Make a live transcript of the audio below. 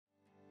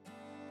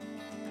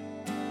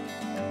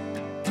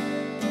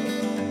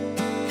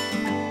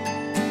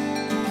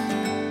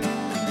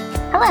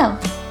Hello!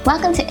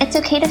 Welcome to It's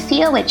Okay to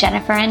Feel with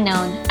Jennifer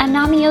Unknown, a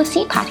NAMI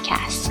OC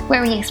podcast,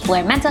 where we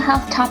explore mental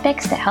health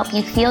topics to help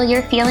you feel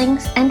your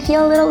feelings and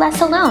feel a little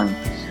less alone.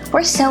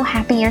 We're so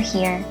happy you're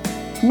here.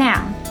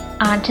 Now,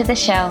 on to the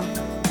show.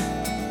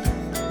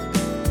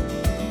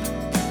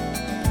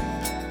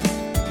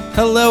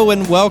 Hello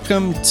and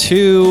welcome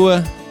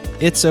to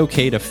It's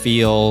Okay to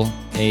Feel,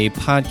 a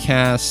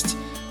podcast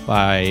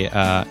by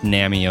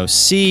NAMI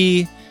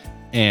OC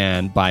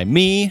and by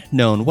me,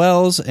 Known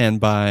Wells, and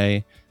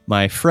by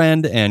my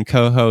friend and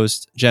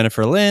co-host,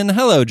 Jennifer Lynn.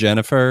 Hello,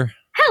 Jennifer.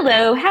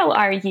 Hello, how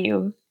are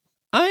you?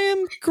 I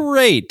am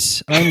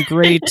great. I'm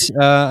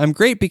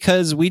great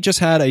because we just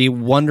had a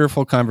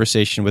wonderful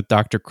conversation with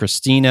Dr.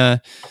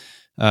 Christina.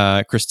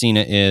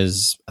 Christina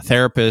is a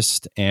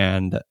therapist,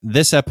 and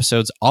this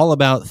episode's all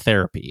about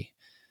therapy.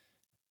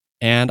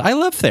 And I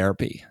love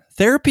therapy.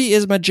 Therapy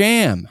is my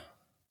jam.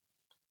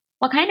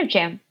 What kind of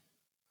jam?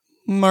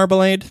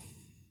 Marmalade.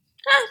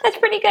 That's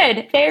pretty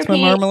good.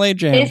 Therapy marmalade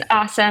jam is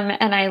awesome,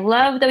 and I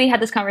love that we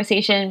had this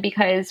conversation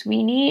because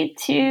we need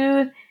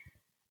to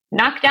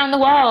knock down the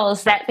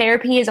walls that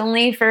therapy is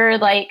only for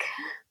like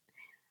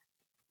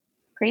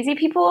crazy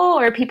people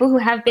or people who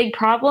have big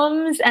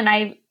problems. And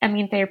I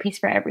mean, therapy's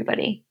for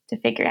everybody to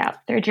figure out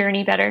their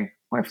journey better,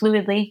 more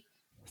fluidly.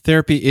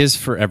 Therapy is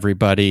for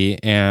everybody,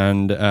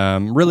 and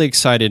really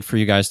excited for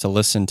you guys to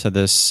listen to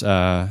this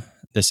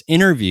this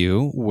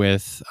interview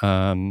with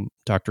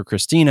Dr.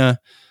 Christina.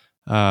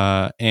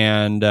 But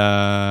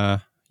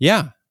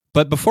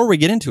before we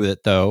get into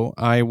it, though,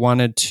 I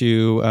wanted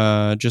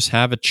to just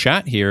have a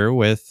chat here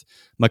with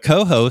my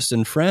co-host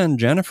and friend,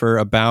 Jennifer,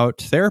 about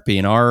therapy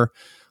and our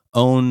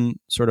own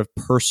sort of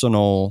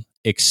personal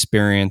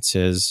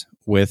experiences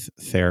with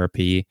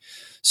therapy.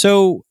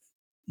 So,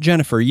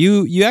 Jennifer,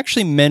 you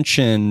actually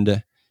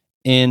mentioned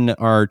in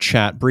our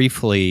chat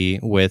briefly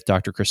with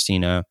Dr.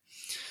 Christina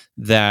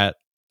that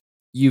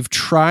you've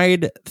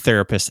tried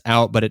therapists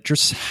out, but it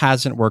just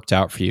hasn't worked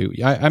out for you.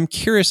 I'm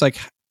curious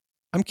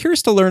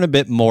to learn a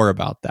bit more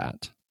about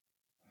that.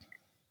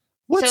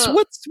 What's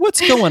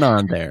going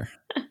on there?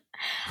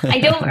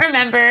 I don't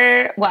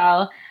remember.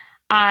 Well,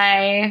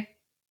 the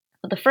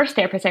first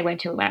therapist I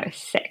went to when I was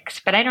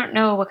 6, but I don't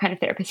know what kind of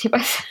therapist he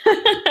was.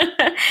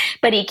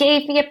 But he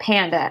gave me a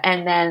panda,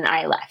 and then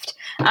I left.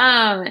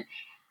 I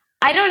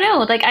don't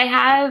know. Like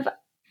I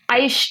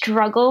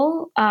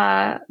struggle.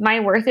 My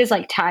worth is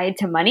like tied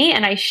to money,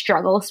 and I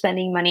struggle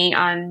spending money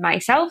on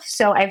myself.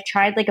 So I've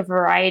tried like a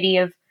variety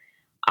of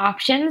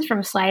options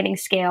from sliding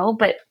scale,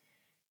 but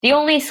the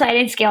only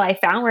sliding scale I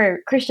found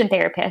were Christian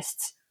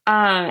therapists.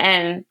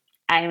 And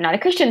I am not a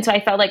Christian, so I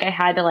felt like I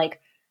had to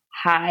like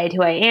hide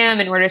who I am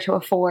in order to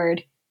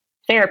afford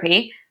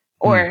therapy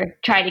or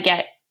try to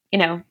get,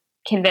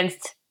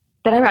 convinced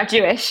that I'm not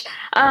Jewish.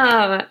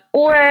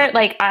 Or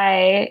like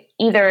I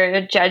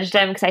either judged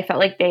them because I felt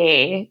like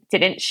they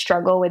didn't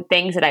struggle with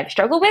things that I've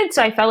struggled with.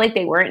 So I felt like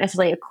they weren't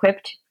necessarily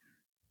equipped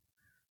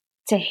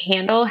to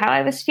handle how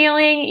I was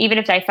feeling, even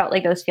if I felt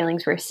like those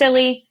feelings were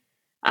silly.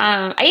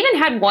 I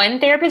even had one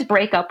therapist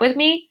break up with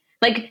me.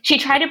 Like she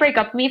tried to break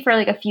up with me for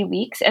like a few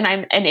weeks, and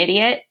I'm an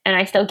idiot. And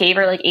I still gave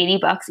her like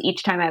 $80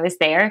 each time I was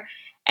there.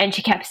 And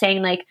she kept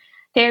saying like,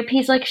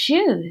 therapy's like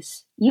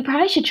shoes. You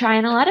probably should try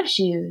on a lot of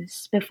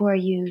shoes before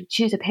you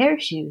choose a pair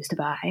of shoes to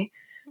buy.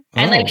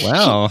 And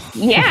wow.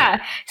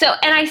 Yeah. So,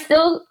 and I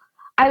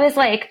was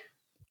like,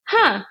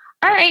 all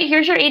right,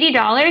 here's your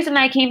 $80. And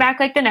I came back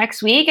like the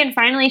next week, and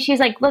finally she's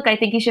like, look, I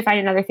think you should find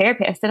another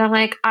therapist. And I'm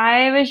like,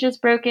 I was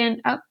just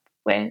broken up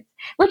with,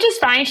 which is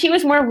fine. She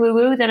was more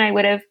woo-woo than I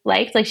would have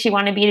liked. Like she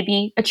wanted me to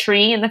be a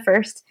tree in the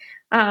first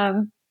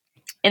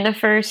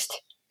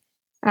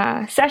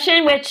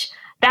session, which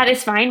that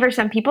is fine for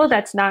some people.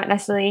 That's not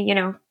necessarily,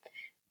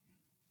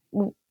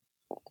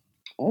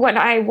 what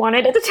I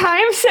wanted at the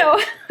time. So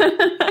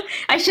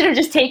I should have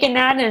just taken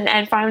that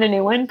and found a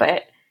new one.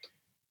 But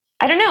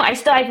I don't know.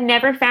 I've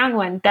never found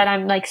one that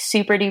I'm like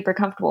super duper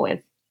comfortable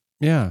with.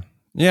 Yeah.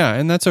 Yeah.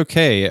 And that's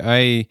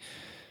okay.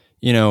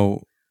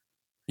 You'll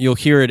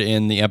hear it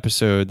in the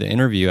episode, the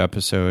interview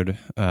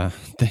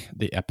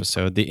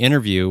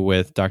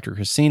with Dr.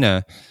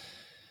 Christina,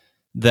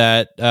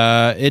 that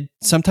it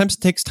sometimes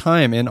takes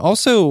time. And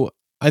also,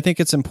 I think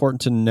it's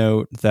important to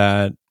note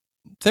that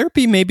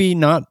therapy may be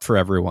not for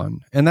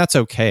everyone, and that's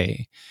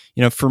okay.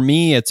 For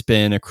me, it's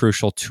been a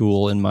crucial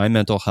tool in my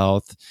mental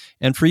health,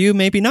 and for you,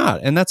 maybe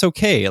not, and that's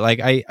okay. Like,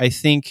 I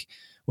think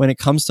when it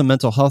comes to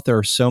mental health, there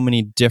are so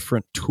many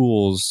different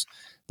tools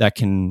that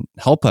can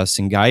help us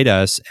and guide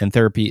us, and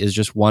therapy is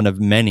just one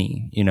of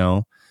many,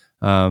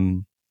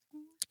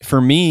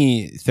 For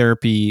me,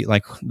 therapy,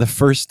 like the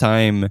first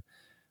time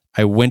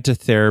I went to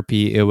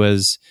therapy, it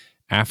was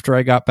after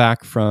I got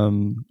back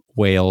from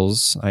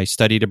Wales. I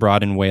studied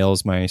abroad in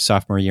Wales my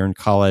sophomore year in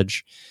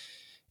college,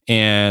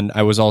 and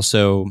I was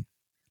also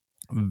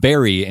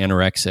very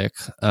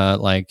anorexic,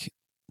 like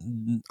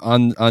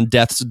on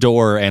death's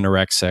door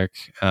anorexic.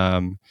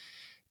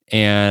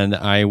 And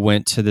I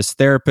went to this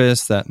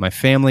therapist that my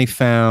family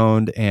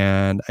found,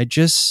 and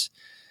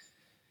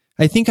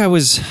I think I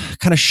was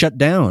kind of shut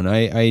down.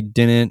 I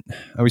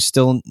was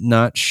still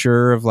not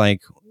sure of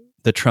like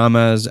the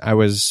traumas I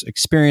was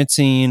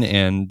experiencing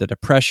and the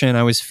depression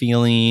I was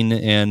feeling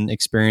and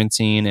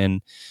experiencing.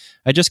 And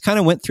I just kind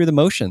of went through the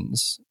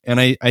motions. And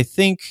I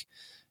think,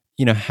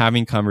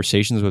 having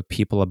conversations with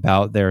people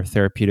about their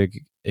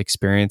therapeutic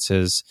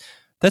experiences,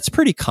 that's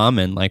pretty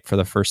common. Like for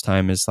the first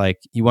time is like,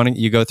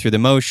 you go through the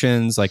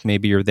motions, like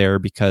maybe you're there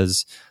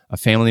because a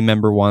family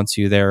member wants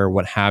you there or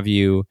what have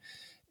you.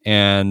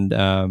 And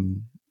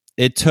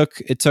it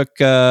took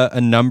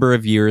a number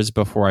of years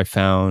before I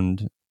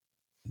found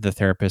the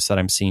therapist that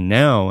I'm seeing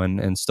now,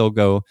 and still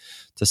go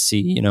to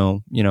see,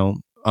 on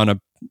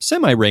a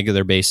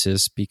semi-regular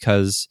basis,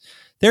 because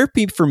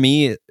therapy for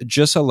me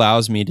just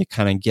allows me to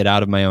kind of get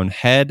out of my own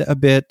head a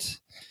bit.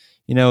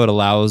 It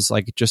allows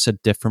like just a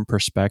different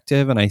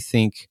perspective. And I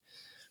think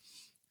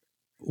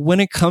when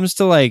it comes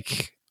to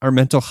like our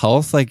mental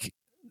health, like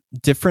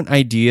different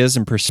ideas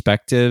and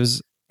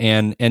perspectives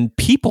and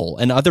people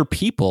and other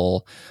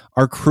people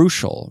are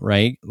crucial,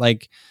 right?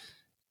 Like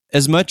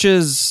as much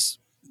as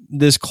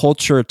this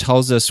culture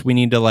tells us we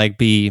need to like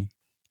be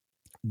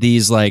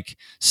these like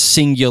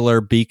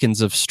singular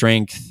beacons of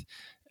strength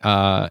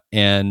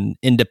and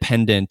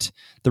independent,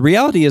 the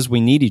reality is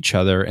we need each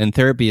other, and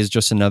therapy is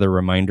just another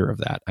reminder of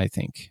that, I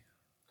think.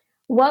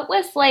 What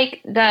was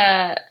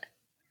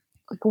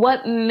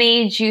what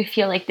made you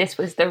feel like this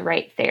was the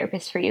right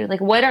therapist for you?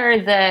 Like, what are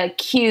the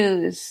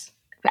cues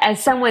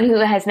as someone who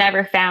has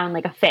never found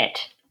like a fit,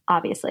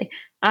 obviously?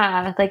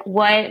 Like,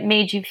 what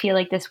made you feel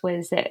like this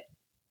was it?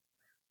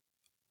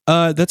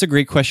 That's a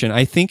great question.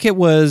 I think it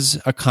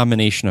was a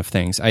combination of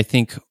things. I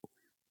think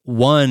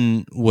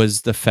one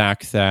was the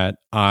fact that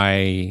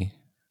I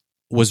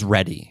was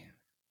ready,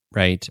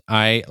 right?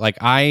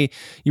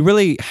 You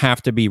really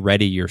have to be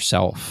ready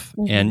yourself,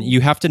 and you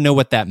have to know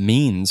what that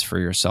means for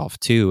yourself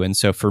too. And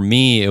so for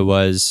me, it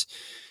was,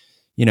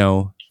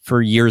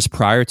 for years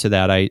prior to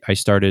that, I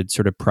started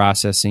sort of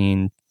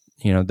processing,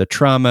 the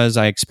traumas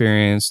I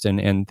experienced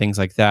and things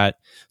like that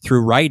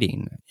through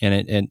writing.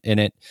 And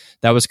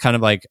that was kind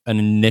of like an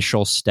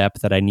initial step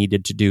that I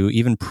needed to do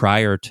even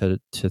prior to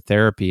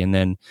therapy. And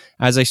then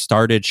as I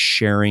started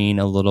sharing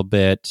a little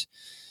bit,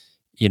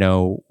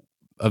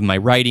 of my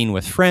writing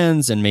with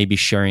friends and maybe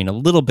sharing a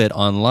little bit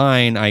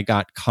online, I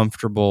got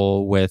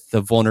comfortable with the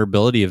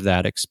vulnerability of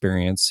that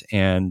experience.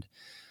 And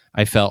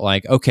I felt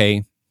like,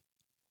 okay,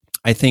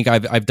 I think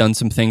I've done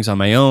some things on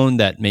my own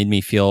that made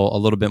me feel a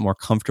little bit more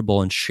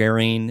comfortable in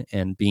sharing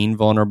and being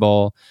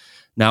vulnerable.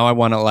 Now I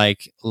want to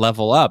like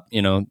level up,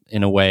 in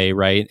a way,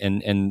 right?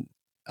 And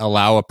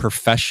allow a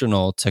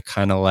professional to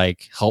kind of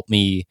like help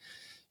me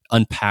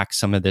unpack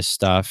some of this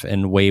stuff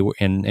and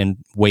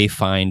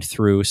wayfind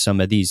through some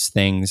of these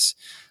things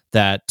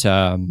that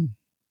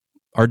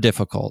are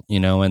difficult,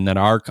 and that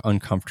are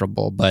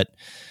uncomfortable. But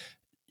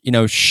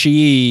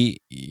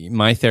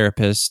my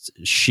therapist,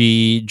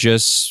 she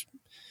just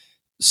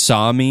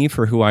saw me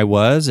for who I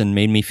was and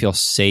made me feel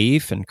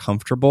safe and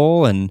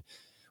comfortable. And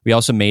we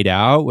also made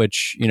out,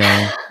 which,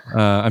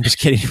 I'm just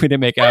kidding. We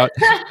didn't make out.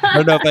 I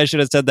don't know if I should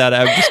have said that.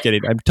 I'm just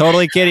kidding. I'm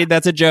totally kidding.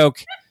 That's a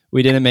joke.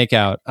 We didn't make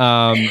out.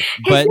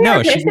 But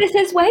no, this is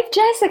his wife,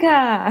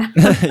 Jessica.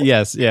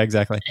 Yes. Yeah,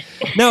 exactly.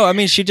 No, I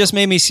mean, she just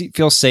made me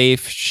feel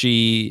safe.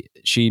 She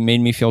made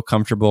me feel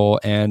comfortable.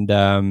 And,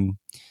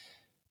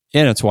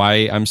 that's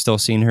why I'm still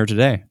seeing her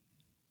today.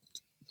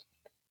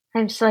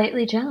 I'm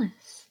slightly jealous.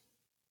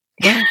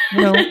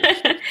 Well,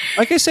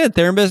 like I said,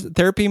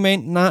 therapy may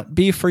not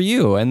be for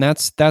you, and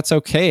that's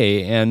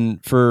okay.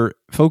 And for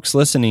folks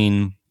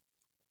listening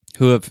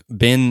who have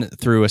been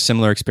through a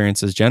similar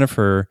experience as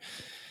Jennifer,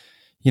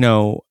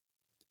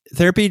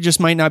 therapy just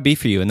might not be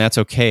for you, and that's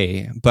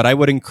okay. But I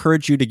would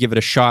encourage you to give it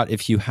a shot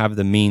if you have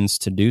the means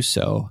to do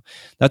so.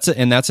 That's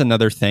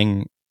another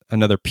thing,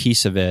 another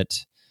piece of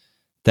it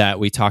that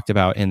we talked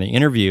about in the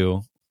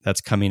interview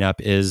that's coming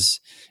up is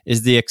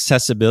the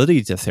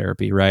accessibility to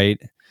therapy, right?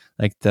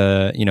 Like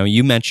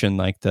you mentioned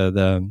like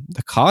the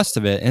cost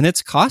of it, and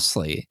it's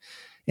costly,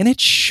 and it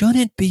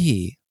shouldn't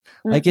be.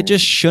 Like it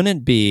just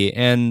shouldn't be.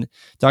 And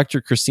Dr.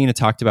 Christina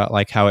talked about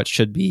like how it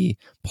should be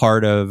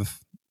part of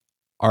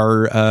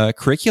our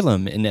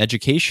curriculum in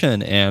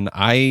education, and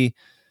I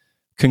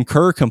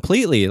concur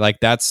completely. Like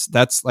that's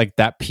like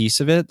that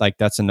piece of it. Like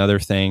that's another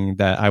thing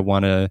that I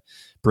want to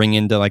bring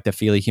into like the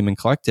Feely Human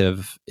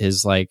Collective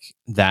is like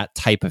that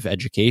type of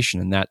education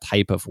and that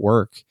type of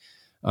work,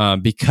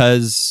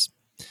 because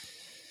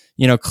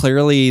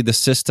clearly the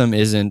system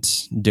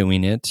isn't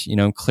doing it.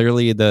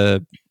 Clearly I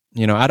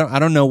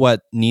don't know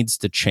what needs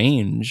to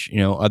change,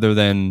 other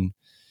than,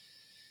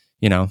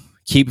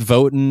 keep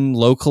voting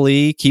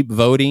locally, keep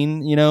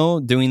voting,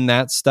 doing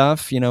that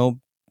stuff,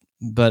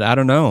 but I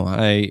don't know.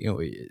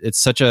 It's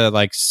such a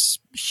like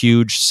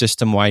huge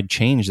system-wide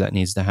change that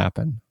needs to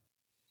happen.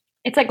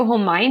 It's like a whole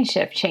mind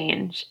shift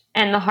change.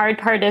 And the hard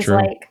part is True.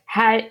 like,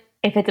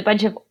 if it's a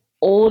bunch of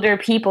older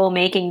people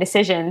making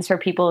decisions for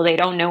people they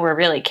don't know or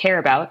really care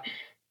about,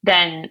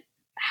 then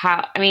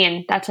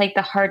that's like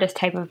the hardest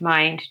type of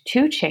mind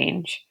to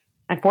change,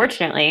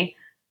 unfortunately.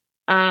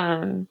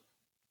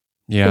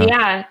 Yeah.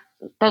 Yeah,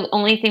 the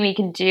only thing we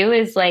can do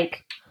is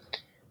like,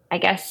 I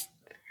guess,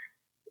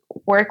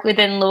 work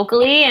within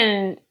locally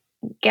and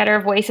get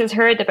our voices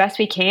heard the best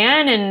we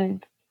can.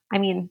 And I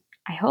mean,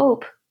 I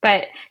hope,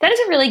 but that is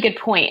a really good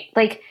point.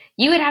 Like,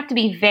 you would have to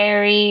be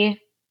very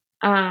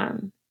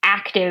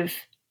active,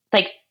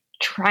 like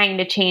trying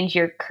to change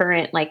your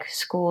current like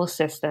school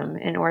system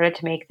in order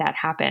to make that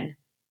happen.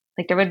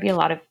 Like, there would be a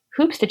lot of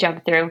hoops to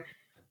jump through.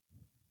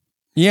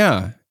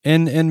 Yeah.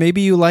 And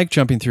maybe you like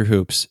jumping through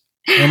hoops.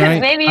 And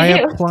Maybe you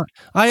do.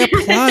 I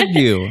applaud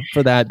you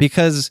for that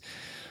because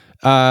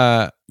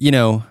you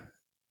know,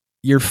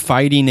 you're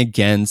fighting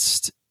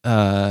against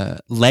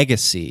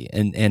legacy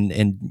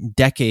and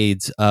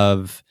decades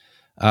of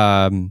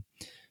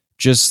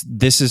just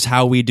this is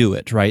how we do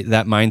it, right?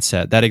 That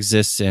mindset that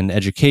exists in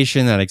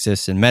education, that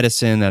exists in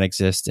medicine, that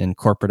exists in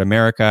corporate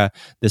America.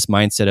 This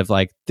mindset of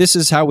like, this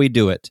is how we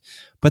do it.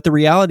 But the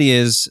reality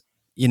is,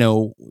 you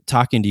know,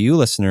 talking to you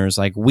listeners,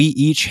 like we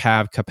each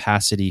have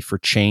capacity for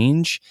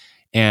change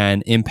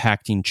and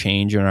impacting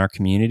change in our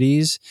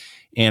communities.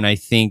 And I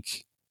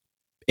think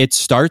it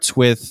starts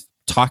with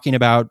talking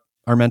about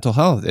our mental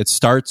health. It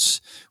starts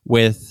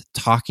with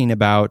talking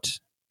about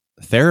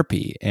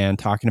therapy and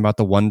talking about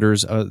the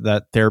wonders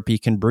that therapy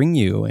can bring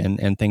you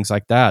and things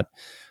like that.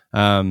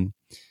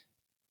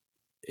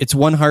 It's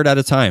one heart at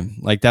a time.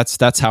 Like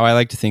that's how I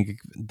like to think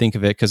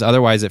of it, because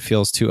otherwise it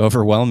feels too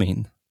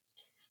overwhelming.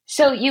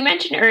 So you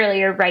mentioned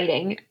earlier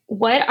writing.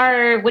 What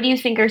do you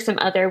think are some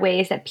other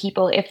ways that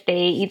people, if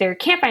they either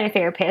can't find a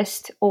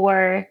therapist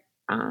or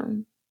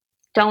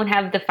don't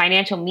have the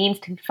financial means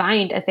to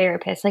find a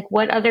therapist, like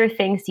what other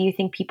things do you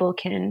think people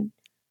can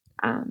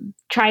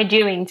try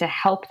doing to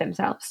help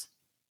themselves?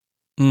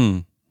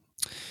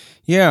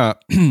 Yeah,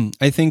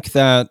 I think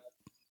that,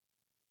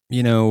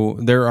 you know,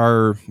 there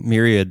are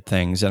myriad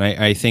things. And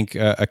I think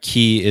a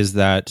key is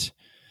that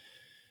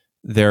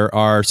there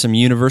are some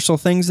universal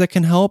things that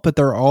can help, but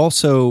there are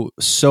also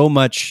so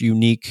much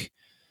unique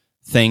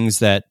things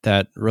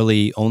that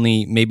really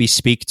only maybe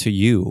speak to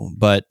you,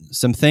 but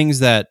some things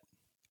that,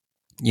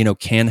 you know,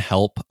 can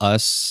help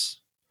us,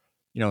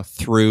 you know,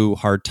 through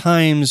hard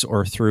times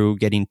or through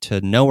getting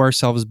to know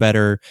ourselves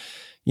better.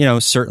 You know,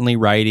 certainly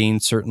writing,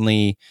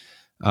 certainly,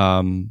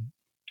 you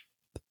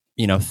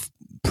know,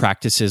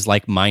 practices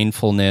like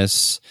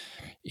mindfulness,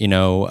 you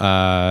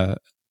know,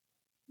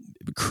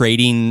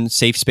 creating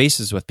safe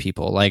spaces with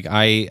people. Like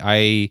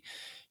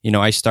you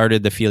know, I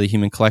started the Feel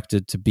Human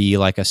Collective to be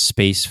like a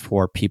space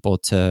for people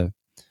to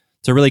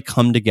really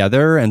come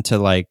together and to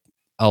like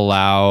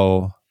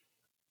allow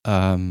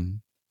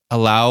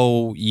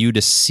you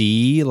to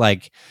see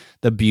like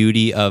the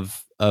beauty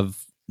of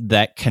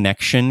that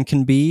connection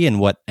can be and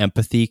what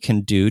empathy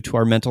can do to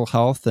our mental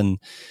health. And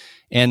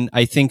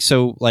I think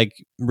so,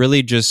 like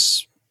really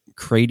just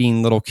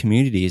creating little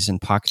communities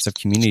and pockets of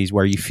communities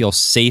where you feel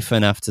safe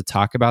enough to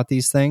talk about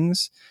these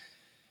things,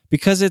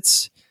 because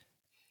it's,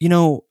 you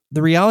know,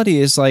 the reality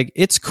is like,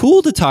 it's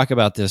cool to talk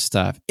about this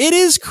stuff. It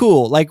is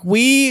cool. Like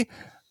we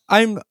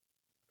are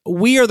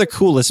the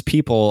coolest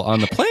people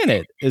on the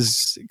planet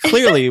is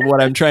clearly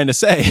what I'm trying to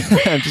say.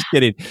 I'm just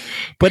kidding.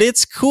 But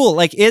it's cool.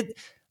 Like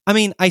I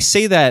mean, I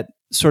say that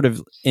sort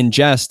of in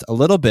jest a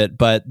little bit,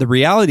 but the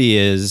reality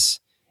is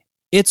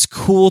it's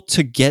cool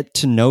to get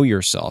to know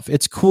yourself.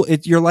 It's cool.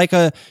 You're like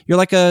a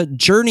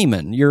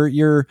journeyman.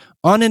 You're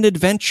on an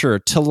adventure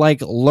to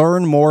like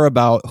learn more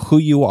about who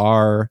you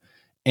are,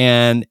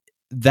 and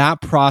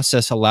that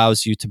process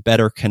allows you to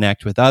better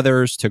connect with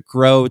others, to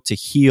grow, to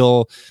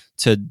heal,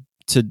 to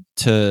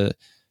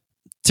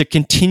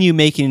continue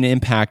making an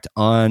impact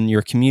on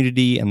your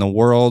community and the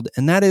world.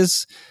 And that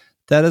is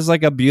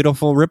like a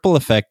beautiful ripple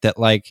effect that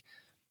like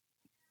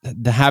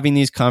having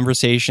these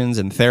conversations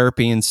and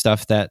therapy and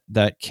stuff that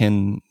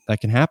can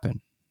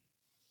happen.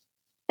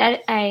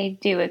 That I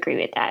do agree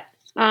with that.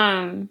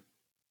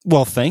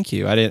 Well, thank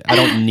you. I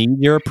don't need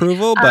your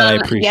approval, but I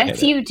appreciate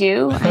yes, it. You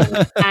do.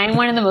 I'm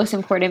one of the most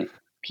important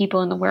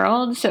people in the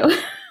world. So,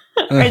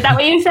 or is that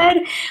what you said?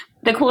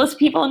 The coolest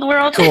people in the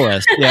world?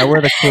 Coolest. Yeah,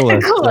 we're the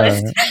coolest. The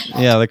coolest.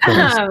 Yeah, the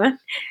coolest.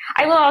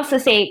 I will also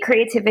say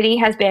creativity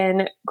has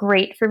been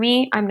great for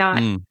me. I'm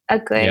not a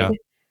good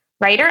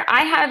writer.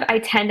 I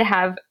tend to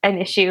have an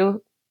issue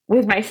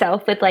with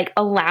myself with like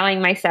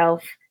allowing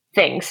myself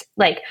things,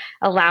 like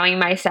allowing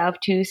myself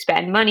to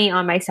spend money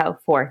on myself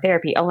for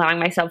therapy, allowing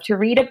myself to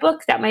read a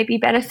book that might be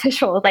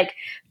beneficial. Like,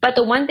 but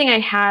the one thing I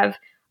have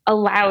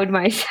allowed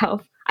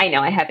myself, I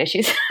know I have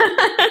issues.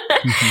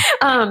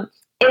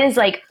 It is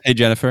like, hey,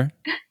 Jennifer.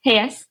 Hey,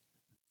 yes.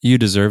 You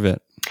deserve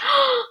it.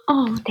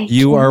 Oh, thank you.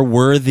 You are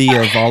worthy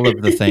of all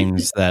of the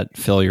things that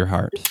fill your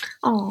heart.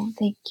 Oh,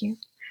 thank you.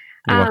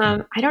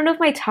 I don't know if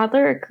my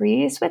toddler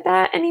agrees with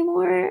that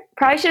anymore.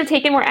 Probably should have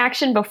taken more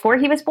action before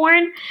he was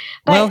born.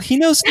 But well, he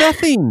knows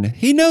nothing.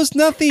 He knows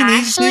nothing.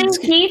 Actually,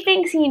 he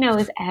thinks he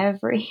knows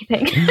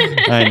everything.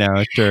 I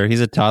know, sure.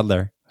 He's a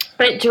toddler.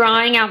 But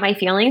drawing out my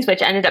feelings,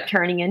 which ended up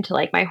turning into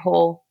like my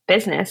whole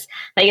business,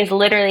 like is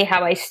literally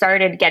how I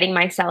started getting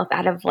myself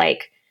out of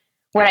like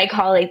what I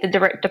call like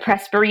the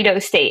depressed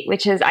burrito state,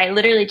 which is I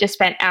literally just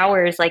spent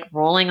hours like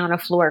rolling on a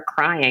floor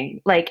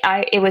crying.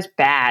 It was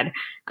bad.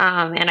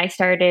 And I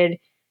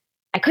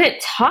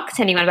couldn't talk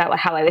to anyone about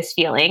how I was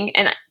feeling.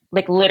 And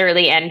like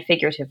literally and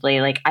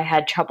figuratively, like I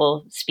had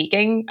trouble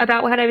speaking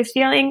about what I was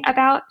feeling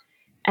about.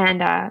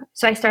 And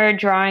so I started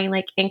drawing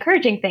like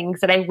encouraging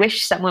things that I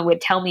wish someone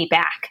would tell me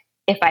back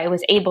if I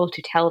was able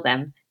to tell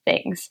them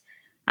things.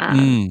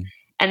 And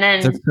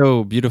then that's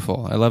so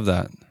beautiful. I love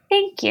that.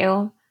 Thank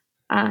you.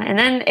 And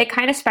then it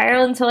kind of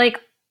spiraled into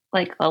like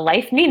a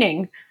life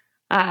meaning,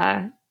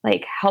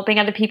 like helping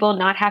other people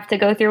not have to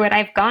go through what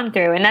I've gone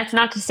through. And that's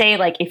not to say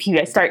like if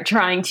you start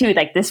trying to,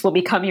 like this will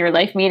become your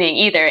life meaning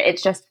either.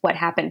 It's just what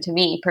happened to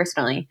me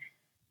personally.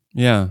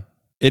 Yeah,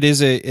 it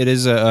is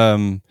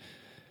a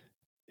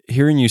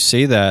hearing you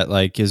say that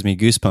like gives me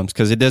goosebumps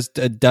because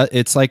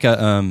it's like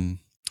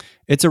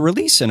it's a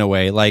release in a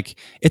way. Like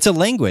it's a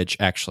language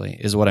actually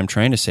is what I'm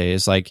trying to say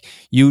is like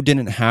you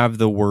didn't have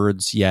the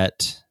words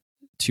yet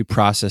to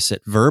process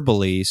it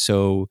verbally.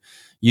 So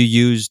you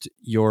used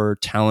your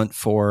talent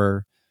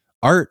for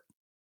art,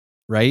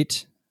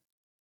 right?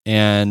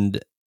 And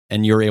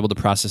you're able to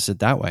process it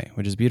that way,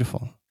 which is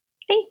beautiful.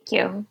 Thank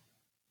you.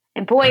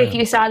 And boy, if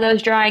you saw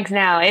those drawings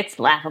now, it's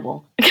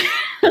laughable.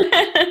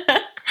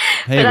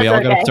 Hey, we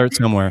all got to start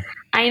somewhere.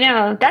 I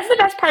know. That's the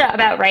best part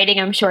about writing,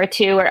 I'm sure,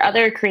 too, or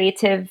other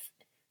creative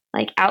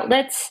like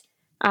outlets.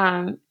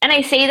 And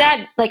I say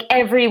that like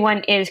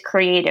everyone is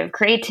creative.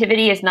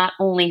 Creativity is not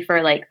only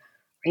for like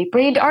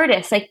great-brained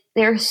artists. Like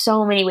there are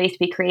so many ways to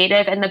be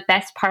creative. And the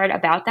best part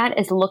about that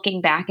is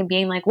looking back and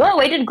being like, whoa,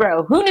 I did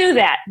grow. Who knew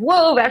that?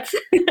 Whoa, that's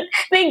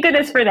thank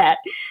goodness for that.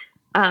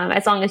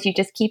 As long as you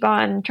just keep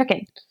on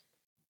trucking.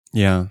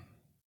 Yeah.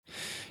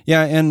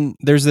 Yeah, and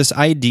there's this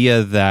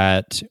idea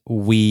that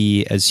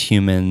we as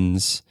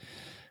humans,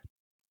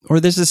 or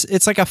there's this,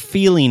 it's like a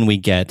feeling we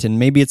get, and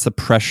maybe it's the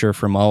pressure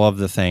from all of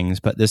the things,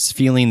 but this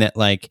feeling that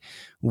like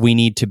we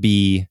need to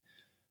be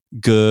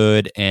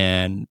good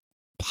and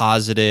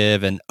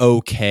positive and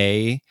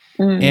okay.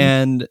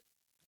 And,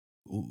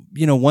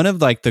 you know, one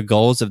of like the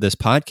goals of this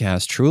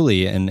podcast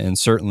truly, and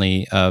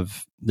certainly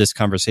of this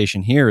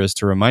conversation here is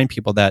to remind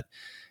people that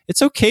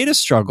it's okay to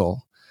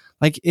struggle.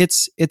 Like it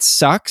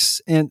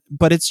sucks,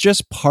 but it's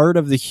just part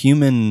of the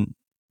human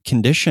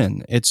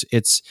condition. It's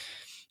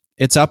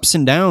ups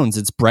and downs.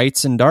 It's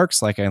brights and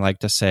darks, like I like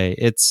to say.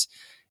 It's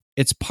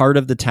part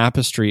of the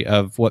tapestry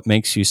of what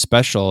makes you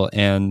special,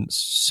 and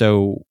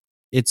so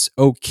it's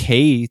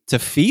okay to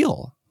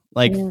feel.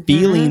 Like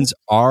feelings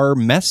are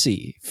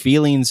messy.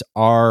 Feelings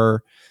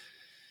are,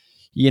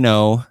 you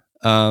know,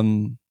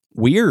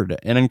 weird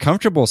and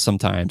uncomfortable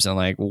sometimes. And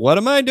like, what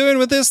am I doing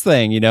with this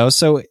thing? You know,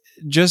 so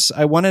just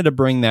I wanted to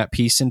bring that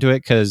piece into it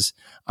because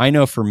I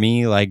know for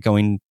me, like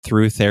going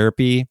through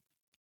therapy,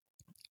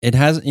 it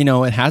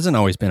hasn't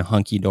always been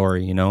hunky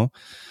dory. You know,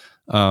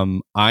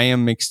 I'm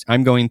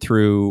going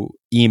through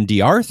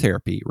EMDR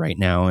therapy right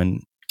now,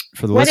 and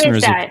for the listeners, what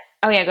is that?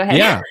 Oh yeah, go ahead.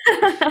 Yeah,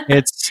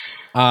 it's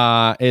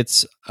eye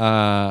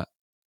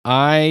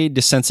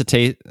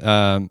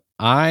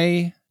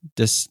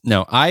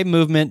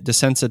movement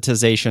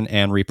desensitization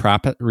and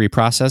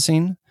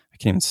reprocessing. I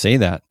can't even say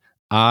that.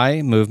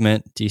 Eye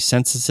movement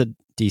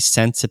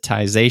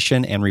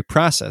desensitization and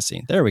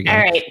reprocessing. There we go. All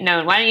right.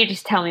 No, why don't you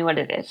just tell me what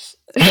it is?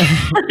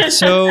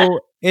 So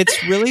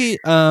it's really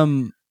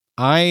a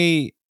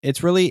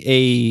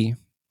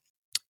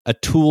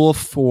tool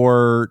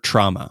for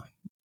trauma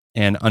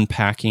and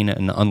unpacking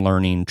and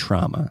unlearning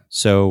trauma.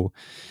 So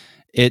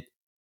it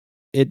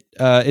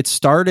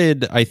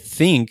started, I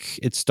think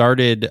it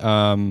started,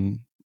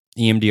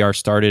 EMDR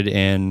started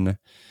in,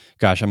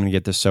 gosh, I'm going to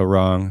get this so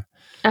wrong.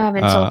 I'm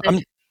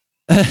insulted.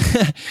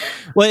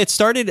 Well, it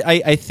started,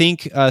 I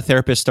think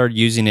therapists started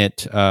using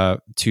it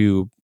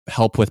to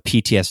help with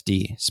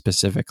PTSD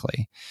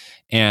specifically.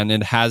 And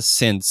it has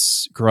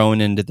since grown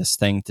into this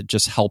thing to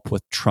just help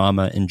with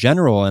trauma in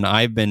general. And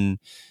I've been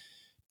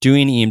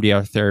doing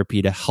EMDR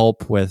therapy to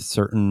help with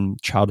certain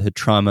childhood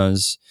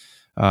traumas.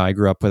 I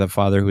grew up with a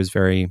father who was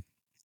very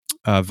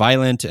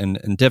violent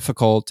and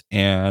difficult.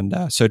 And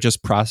so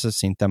just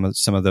processing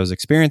some of those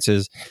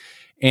experiences.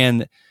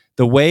 And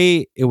the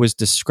way it was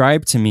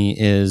described to me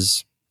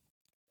is,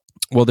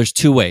 well, there's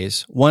two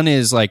ways. One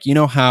is like, you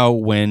know how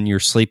when you're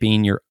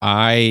sleeping, your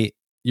eyes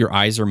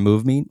are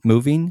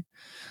moving.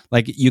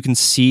 Like you can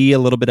see a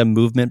little bit of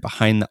movement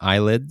behind the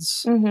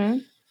eyelids. Mm-hmm.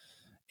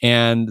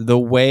 And the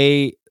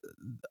way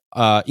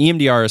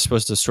EMDR is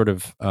supposed to sort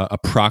of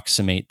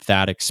approximate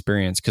that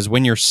experience, because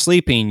when you're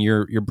sleeping,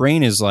 your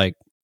brain is like,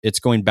 it's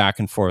going back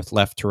and forth,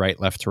 left to right,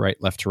 left to right,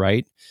 left to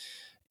right,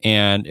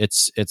 and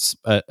it's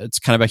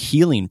kind of a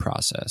healing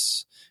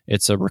process.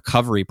 It's a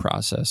recovery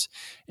process,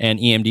 and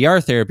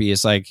EMDR therapy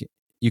is like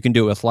you can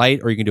do it with light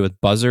or you can do it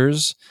with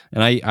buzzers.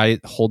 And I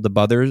hold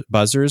the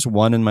buzzers,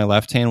 one in my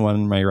left hand, one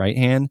in my right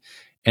hand,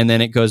 and then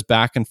it goes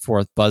back and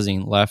forth,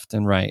 buzzing left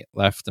and right,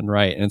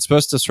 and it's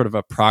supposed to sort of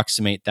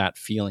approximate that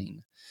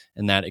feeling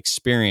and that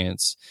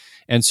experience.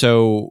 And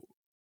so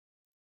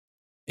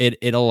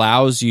it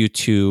allows you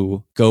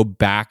to go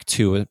back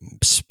to a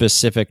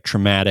specific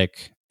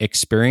traumatic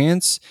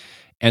experience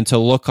and to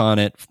look on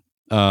it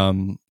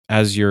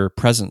as your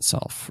present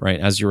self, right?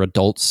 As your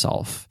adult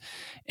self,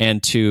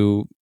 and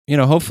to,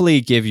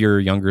 hopefully give your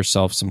younger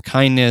self some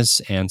kindness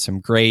and some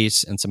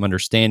grace and some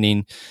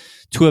understanding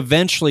to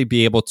eventually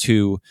be able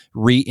to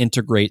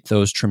reintegrate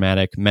those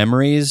traumatic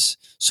memories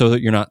so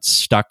that you're not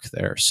stuck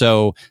there.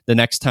 So the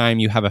next time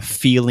you have a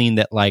feeling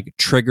that like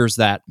triggers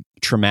that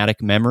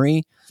traumatic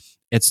memory,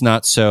 it's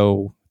not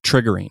so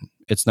triggering.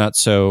 It's not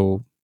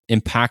so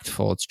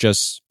impactful. It's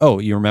just, oh,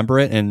 you remember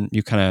it and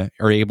you kind of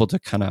are able to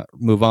kind of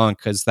move on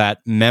because that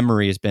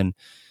memory has been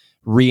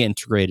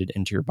reintegrated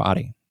into your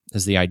body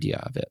is the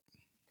idea of it.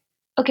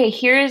 Okay,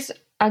 here's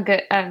a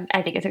good,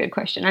 I think it's a good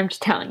question. I'm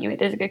just telling you,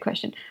 it is a good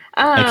question.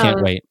 I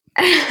can't wait.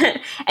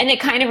 And it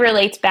kind of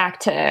relates back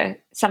to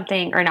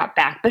something, or not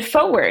back, but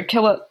forward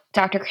to what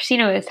Dr.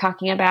 Christina was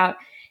talking about,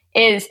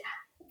 is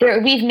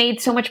we've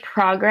made so much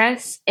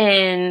progress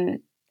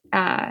in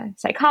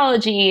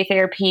psychology,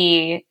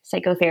 therapy,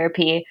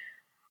 psychotherapy.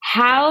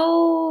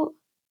 How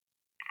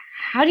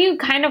do you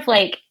kind of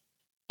like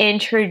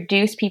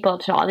introduce people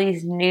to all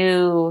these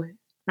new,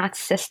 not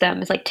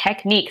systems, like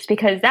techniques?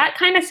 Because that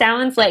kind of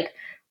sounds like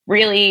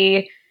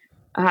really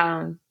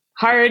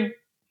hard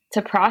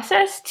to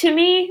process to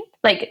me,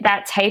 like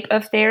that type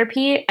of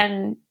therapy.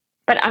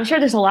 But I'm sure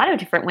there's a lot of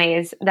different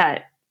ways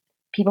that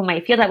people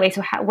might feel that way.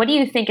 So what do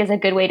you think is a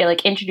good way to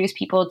like introduce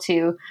people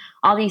to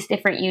all these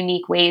different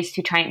unique ways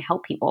to try and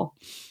help people?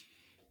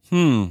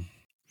 I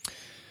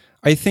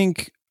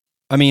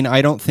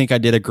don't think I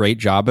did a great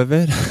job of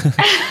it.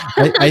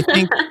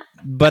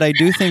 But I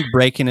do think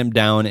breaking them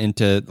down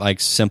into like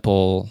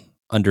simple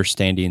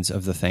understandings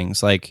of the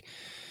things, like,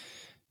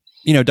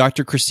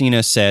 Dr.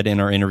 Christina said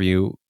in our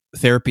interview,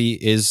 therapy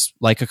is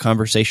like a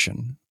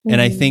conversation. Mm-hmm.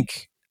 And I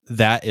think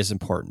that is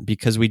important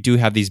because we do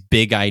have these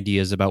big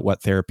ideas about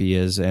what therapy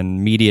is,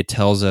 and media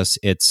tells us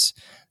it's,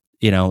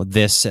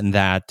 this and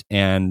that,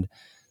 and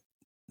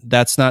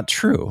that's not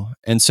true.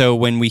 And so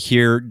when we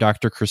hear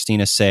Dr.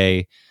 Christina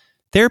say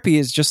therapy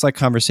is just like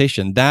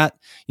conversation, that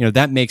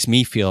makes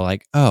me feel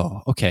like,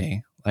 oh,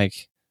 okay,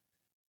 like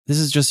this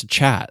is just a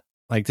chat.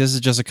 Like this is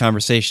just a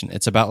conversation.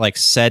 It's about like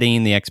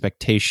setting the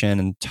expectation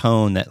and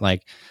tone that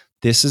like,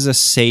 this is a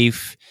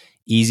safe,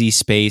 easy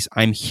space.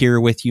 I'm here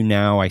with you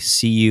now. I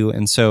see you.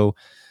 And so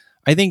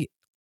I think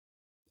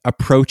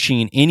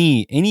approaching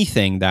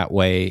anything that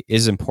way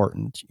is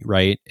important,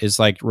 right? Is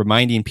like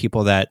reminding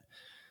people that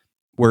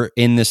we're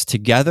in this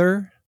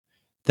together,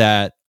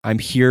 that I'm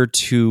here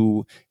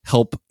to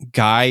help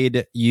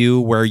guide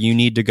you where you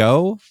need to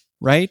go,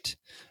 right?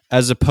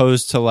 As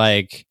opposed to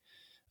like,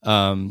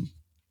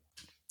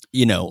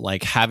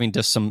 like having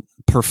to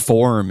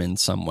perform in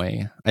some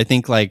way. I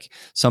think like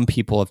some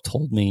people have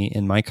told me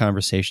in my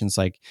conversations,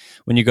 like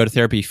when you go to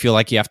therapy, you feel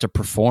like you have to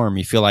perform.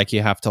 You feel like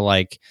you have to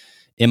like,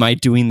 am I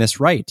doing this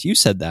right? You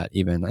said that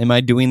even, am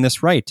I doing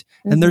this right?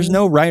 Mm-hmm. And there's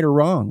no right or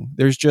wrong.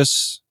 There's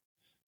just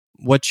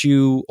what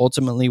you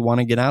ultimately want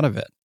to get out of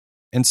it.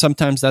 And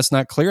sometimes that's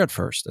not clear at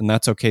first, and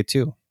that's okay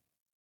too.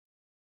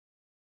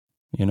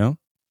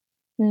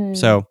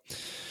 So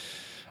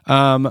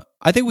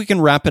I think we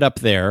can wrap it up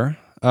there.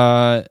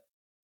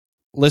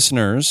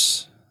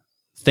 Listeners,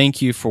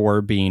 thank you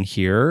for being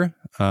here.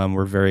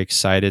 We're very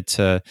excited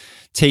to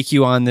take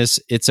you on this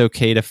It's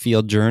Okay to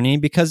Feel journey,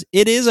 because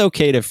it is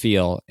okay to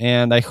feel.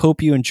 And I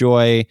hope you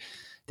enjoy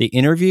the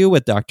interview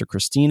with Dr.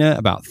 Christina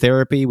about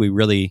therapy. We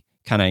really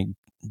kind of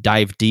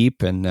dive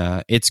deep, and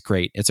it's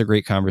great. It's a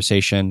great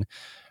conversation.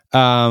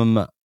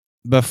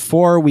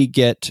 Before we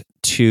get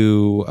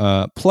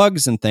to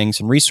plugs and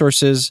things and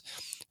resources,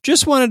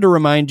 just wanted to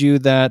remind you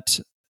that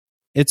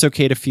It's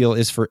Okay to Feel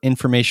is for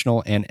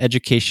informational and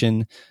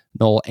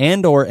educational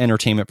and or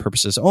entertainment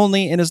purposes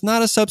only, and is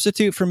not a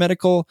substitute for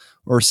medical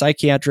or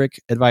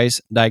psychiatric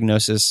advice,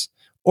 diagnosis,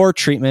 or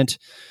treatment.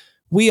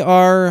 We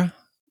are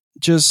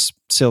just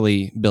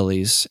silly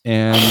billies,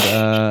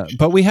 and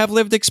but we have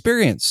lived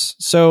experience.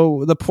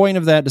 So the point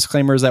of that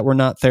disclaimer is that we're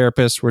not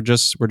therapists. We're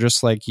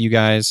just like you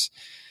guys.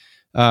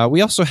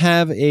 We also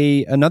have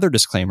another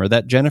disclaimer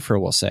that Jennifer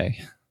will say.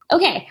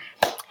 Okay.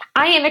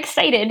 I am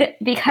excited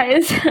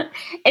because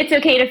It's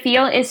Okay to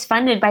Feel is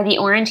funded by the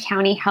Orange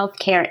County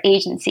Healthcare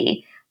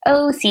Agency,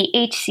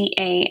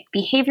 OCHCA,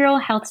 Behavioral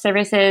Health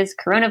Services,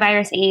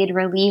 Coronavirus Aid,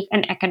 Relief,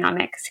 and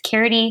Economic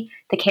Security,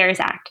 the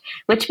CARES Act,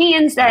 which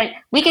means that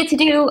we get to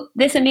do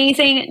this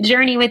amazing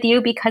journey with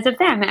you because of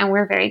them, and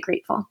we're very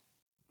grateful.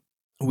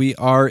 We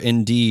are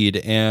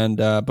indeed. And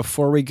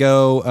before we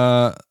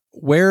go,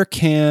 where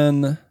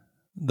can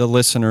the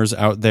listeners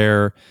out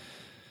there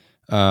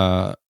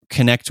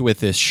connect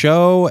with this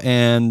show,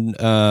 and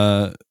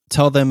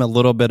tell them a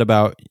little bit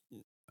about,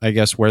 I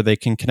guess, where they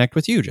can connect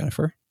with you,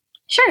 Jennifer?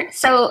 Sure.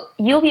 So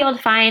you'll be able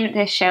to find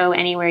this show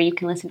anywhere you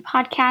can listen to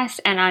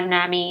podcasts, and on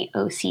NAMI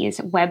OC's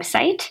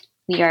website.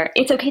 We are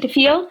It's Okay to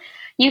Feel.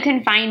 You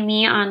can find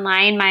me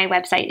online. My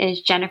website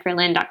is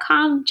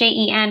jenniferlyn.com,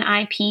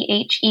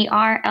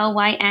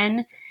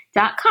 JenniPherlyn.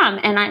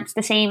 And it's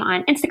the same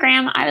on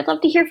Instagram. I would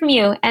love to hear from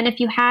you. And if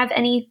you have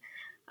any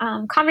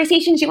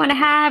conversations you want to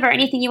have or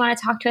anything you want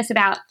to talk to us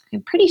about,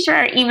 I'm pretty sure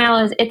our email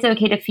is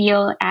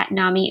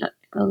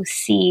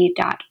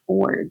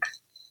it'sokaytofeel@namioc.org.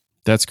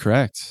 That's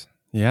correct.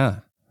 Yeah.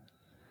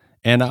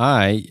 And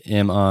I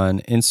am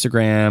on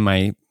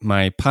Instagram.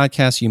 My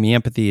podcast, You Me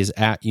Empathy, is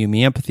at You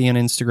Me Empathy on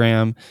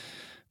Instagram.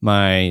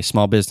 My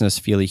small business,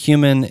 Feely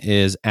Human,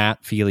 is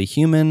at Feely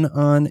Human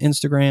on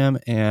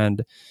Instagram.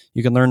 And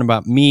you can learn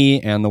about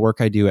me and the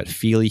work I do at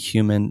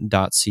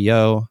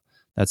feelyhuman.co.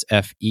 That's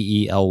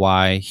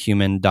FEELY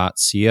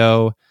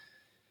human.co.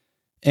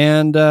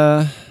 And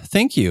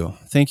thank you.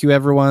 Thank you,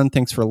 everyone.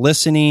 Thanks for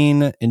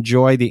listening.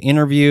 Enjoy the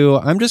interview.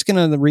 I'm just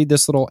going to read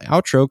this little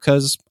outro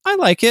because I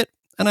like it,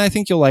 and I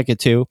think you'll like it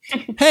too.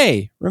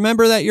 Hey,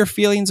 remember that your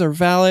feelings are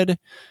valid.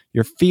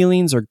 Your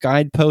feelings are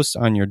guideposts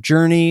on your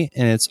journey,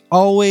 and it's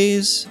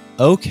always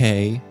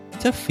okay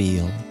to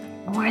feel.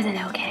 More than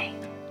okay.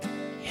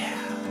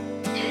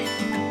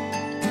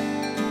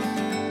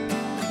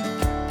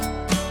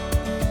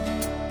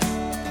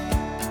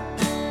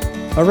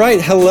 All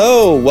right.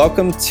 Hello.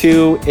 Welcome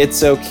to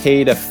It's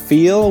Okay to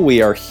Feel.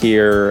 We are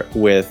here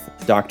with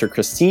Dr.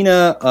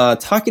 Christina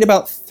talking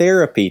about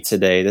therapy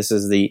today. This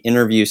is the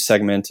interview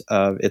segment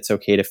of It's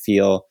Okay to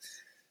Feel.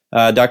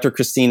 Dr.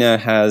 Christina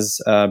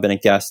has been a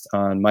guest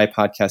on my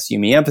podcast, You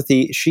Me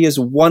Empathy. She is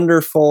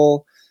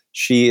wonderful.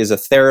 She is a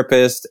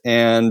therapist,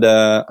 and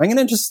I'm going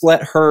to just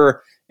let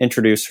her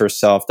introduce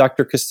herself.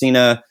 Dr.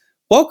 Christina,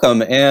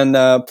 welcome, and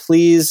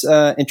please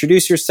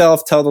introduce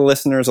yourself. Tell the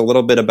listeners a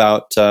little bit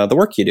about the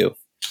work you do.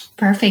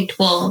 Perfect.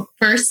 Well,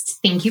 first,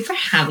 thank you for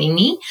having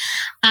me.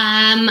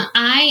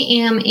 I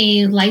am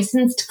a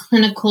licensed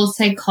clinical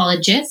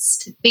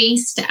psychologist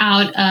based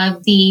out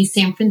of the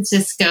San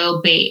Francisco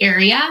Bay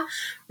Area.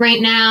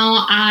 Right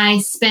now,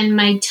 I spend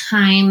my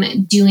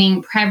time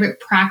doing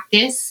private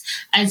practice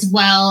as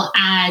well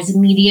as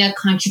media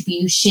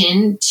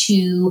contribution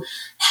to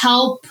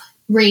help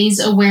raise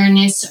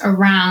awareness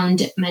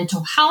around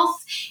mental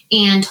health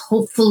and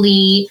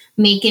hopefully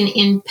make an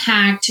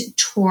impact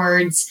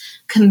towards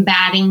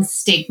combating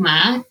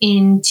stigma.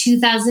 In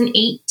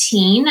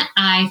 2018,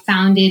 I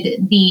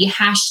founded the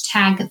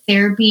hashtag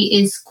Therapy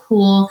is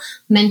Cool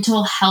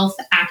mental health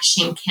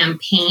action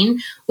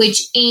campaign,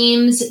 which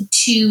aims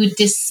to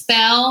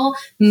dispel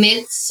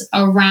myths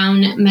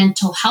around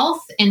mental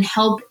health and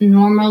help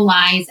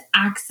normalize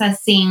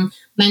accessing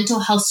mental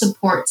health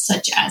support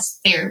such as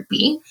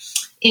therapy.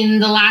 In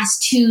the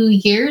last 2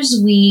 years,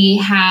 we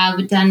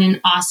have done an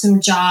awesome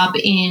job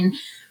in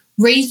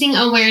raising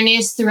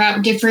awareness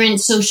throughout different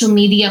social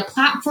media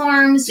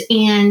platforms,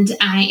 and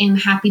I am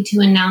happy to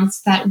announce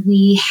that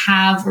we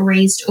have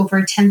raised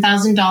over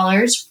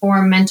 $10,000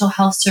 for mental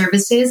health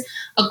services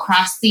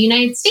across the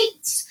United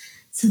States.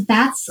 So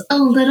that's a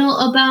little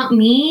about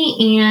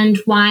me and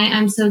why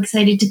I'm so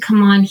excited to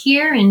come on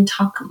here and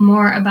talk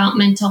more about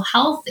mental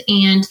health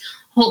and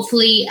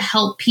hopefully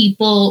help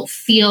people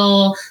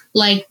feel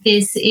like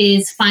this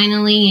is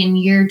finally in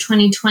year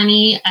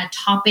 2020 a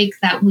topic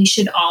that we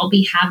should all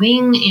be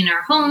having in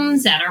our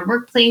homes, at our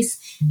workplace,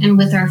 and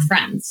with our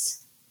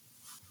friends.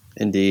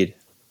 Indeed.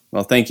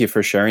 Well, thank you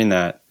for sharing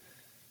that.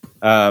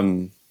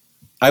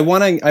 I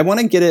want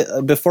to get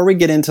it before we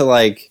get into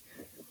like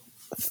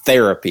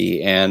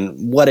therapy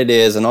and what it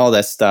is and all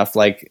that stuff.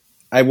 Like,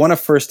 I want to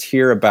first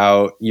hear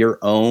about a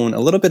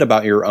little bit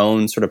about your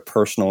own sort of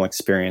personal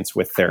experience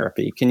with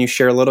therapy. Can you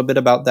share a little bit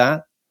about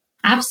that?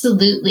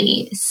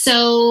 Absolutely.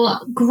 So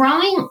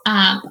growing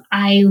up,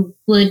 I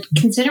would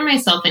consider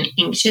myself an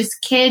anxious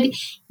kid,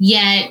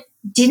 yet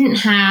didn't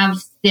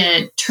have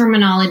the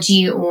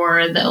terminology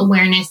or the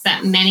awareness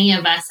that many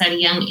of us at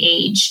a young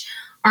age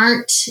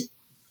aren't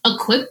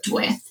equipped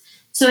with.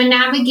 So I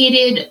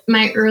navigated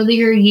my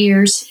earlier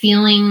years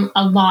feeling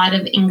a lot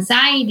of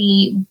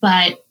anxiety,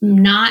 but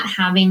not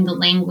having the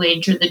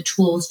language or the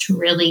tools to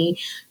really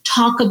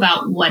talk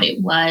about what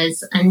it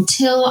was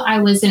until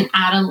I was an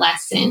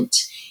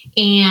adolescent.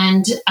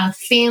 And a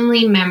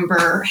family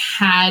member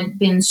had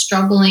been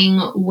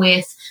struggling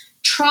with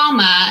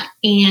trauma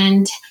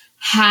and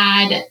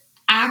had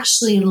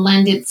actually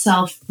lent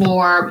itself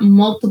for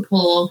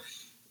multiple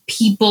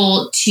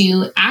people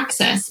to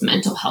access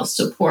mental health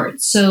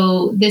support.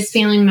 So this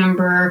family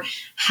member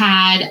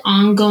had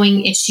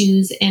ongoing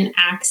issues and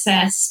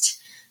accessed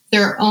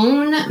their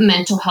own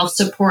mental health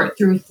support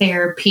through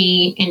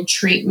therapy and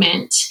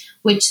treatment,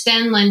 which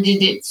then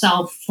lended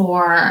itself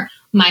for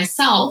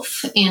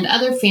myself and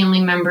other family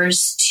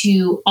members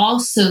to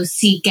also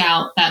seek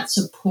out that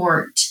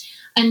support.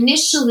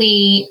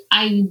 Initially,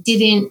 I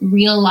didn't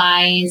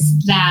realize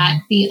that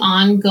the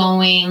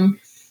ongoing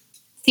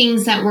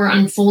things that were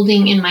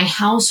unfolding in my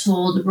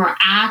household were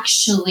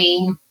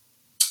actually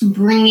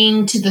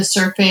bringing to the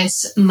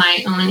surface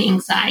my own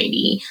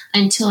anxiety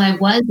until I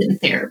was in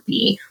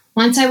therapy.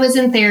 Once I was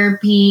in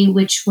therapy,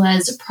 which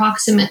was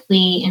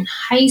approximately in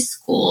high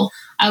school,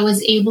 I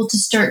was able to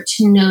start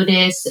to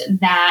notice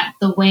that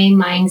the way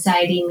my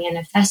anxiety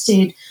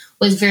manifested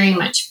was very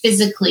much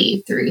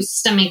physically through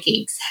stomach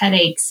aches,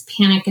 headaches,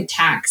 panic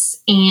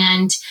attacks,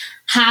 and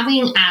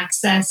having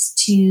access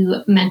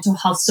to mental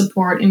health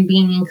support and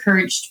being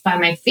encouraged by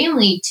my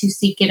family to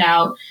seek it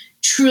out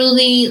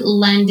truly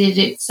lended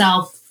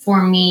itself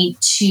for me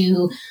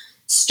to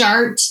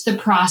start the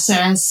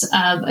process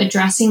of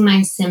addressing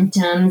my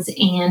symptoms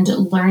and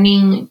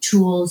learning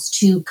tools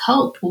to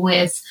cope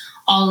with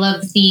all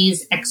of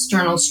these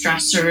external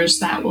stressors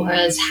that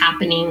was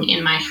happening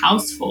in my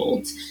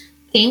household.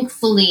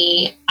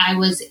 Thankfully, I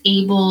was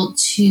able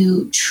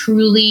to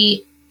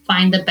truly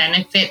find the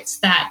benefits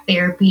that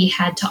therapy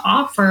had to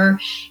offer,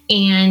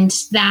 and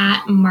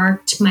that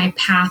marked my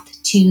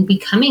path to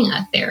becoming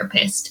a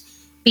therapist.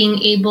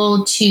 Being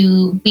able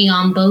to be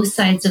on both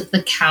sides of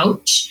the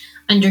couch,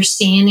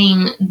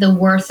 understanding the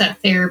worth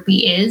that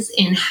therapy is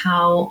and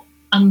how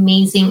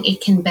amazing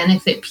it can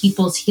benefit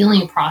people's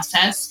healing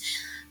process,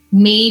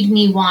 made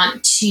me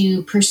want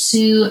to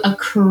pursue a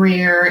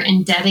career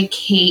and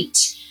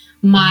dedicate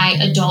my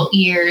adult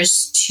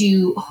years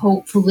to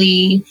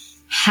hopefully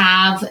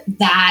have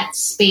that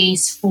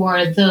space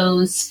for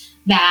those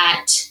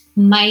that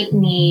might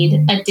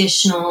need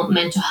additional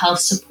mental health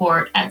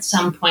support at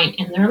some point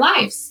in their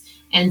lives.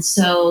 And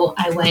so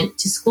I went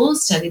to school,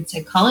 studied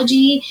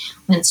psychology,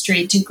 went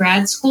straight to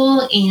grad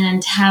school,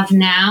 and have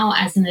now,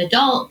 as an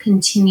adult,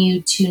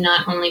 continued to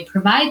not only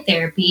provide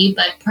therapy,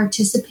 but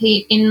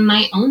participate in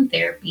my own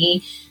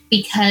therapy,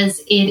 because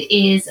it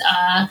is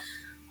a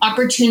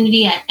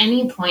opportunity at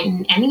any point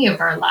in any of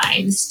our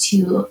lives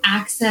to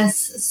access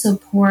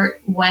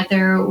support,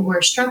 whether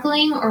we're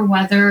struggling or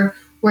whether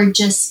we're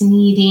just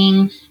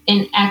needing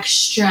an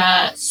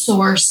extra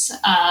source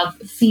of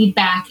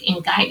feedback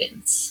and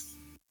guidance.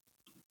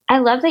 I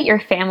love that your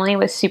family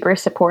was super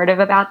supportive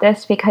about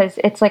this, because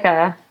it's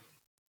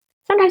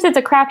sometimes it's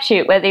a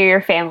crapshoot whether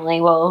your family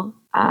will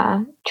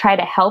try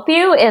to help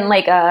you in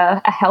like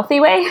a healthy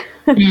way.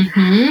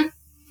 Mm-hmm.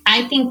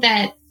 I think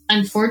that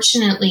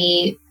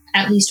unfortunately,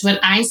 at least what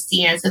I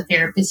see as a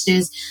therapist,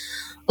 is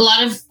a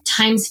lot of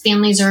times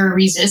families are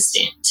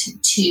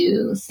resistant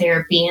to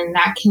therapy, and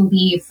that can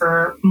be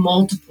for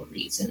multiple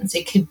reasons.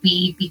 It could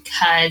be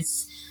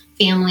because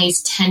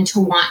families tend to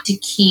want to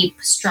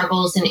keep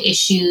struggles and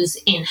issues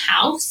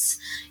in-house.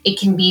 It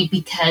can be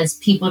because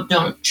people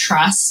don't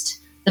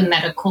trust the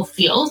medical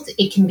field.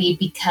 It can be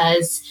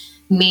because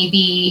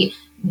maybe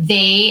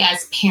they,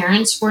 as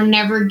parents, were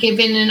never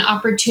given an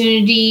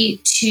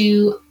opportunity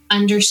to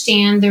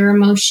understand their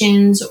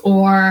emotions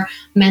or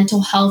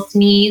mental health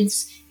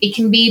needs. It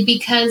can be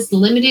because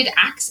limited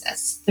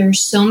access.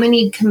 There's so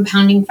many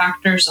compounding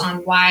factors on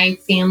why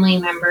family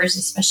members,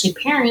 especially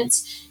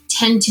parents,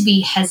 tend to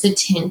be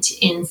hesitant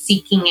in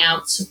seeking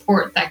out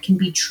support that can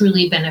be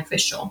truly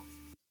beneficial.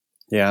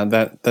 Yeah,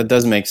 that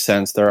does make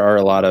sense. There are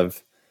a lot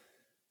of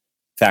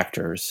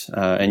factors,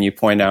 and you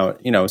point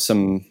out,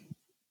 some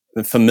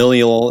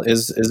familial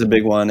is a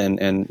big one,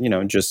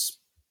 and just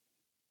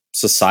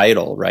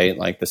societal, right?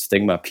 Like the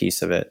stigma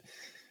piece of it.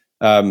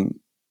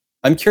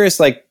 I'm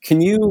curious,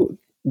 can you,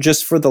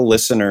 just for the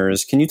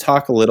listeners, can you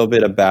talk a little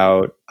bit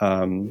about,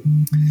 I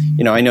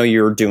know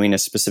you're doing a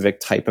specific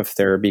type of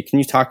therapy. Can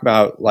you talk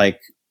about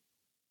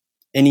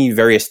any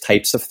various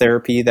types of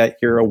therapy that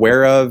you're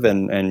aware of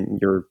and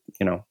you're,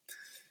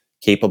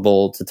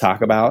 capable to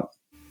talk about?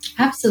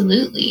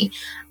 Absolutely.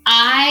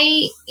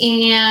 I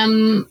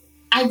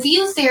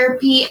view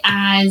therapy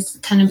as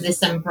kind of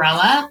this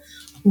umbrella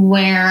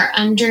where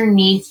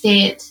underneath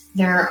it,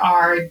 there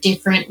are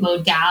different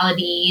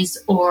modalities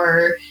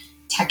or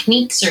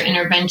techniques or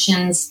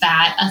interventions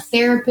that a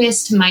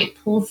therapist might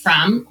pull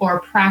from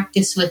or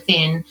practice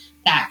within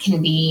that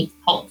can be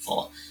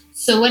helpful.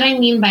 So what I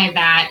mean by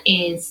that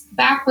is,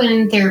 back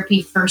when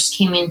therapy first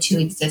came into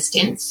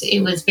existence, it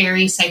was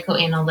very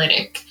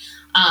psychoanalytic,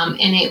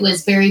 and it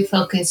was very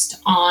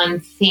focused on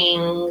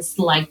things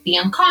like the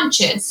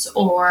unconscious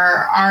or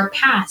our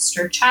past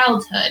or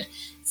childhood.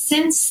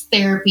 Since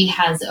therapy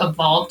has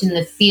evolved and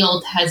the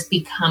field has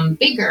become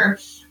bigger,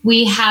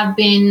 we have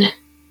been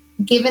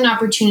given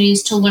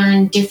opportunities to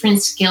learn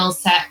different skill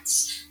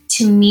sets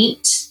to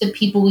meet the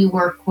people we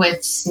work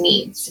with's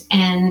needs.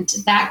 And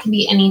that can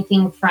be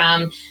anything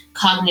from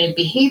cognitive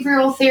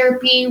behavioral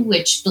therapy,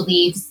 which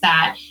believes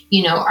that,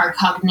 our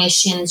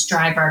cognitions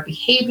drive our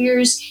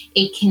behaviors.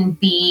 It can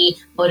be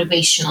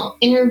motivational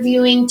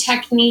interviewing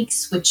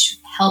techniques, which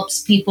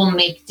helps people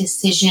make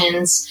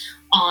decisions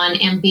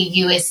on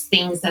ambiguous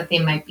things that they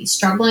might be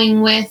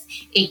struggling with.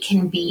 It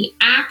can be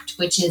ACT,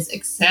 which is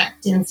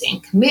acceptance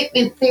and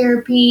commitment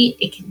therapy.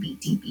 It can be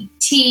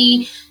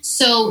DBT.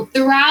 So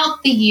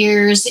throughout the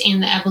years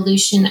in the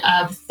evolution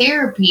of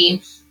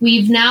therapy,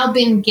 we've now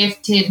been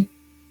gifted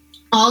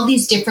all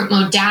these different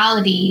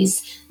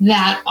modalities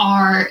that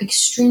are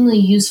extremely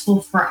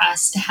useful for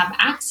us to have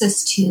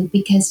access to,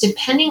 because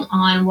depending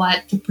on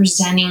what the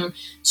presenting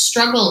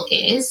struggle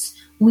is,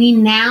 we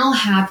now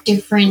have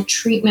different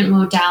treatment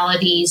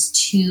modalities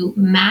to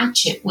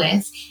match it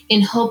with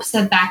in hopes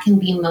that that can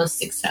be most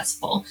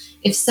successful.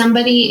 If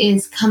somebody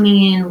is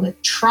coming in with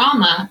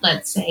trauma,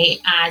 let's say,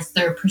 as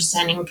their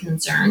presenting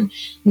concern,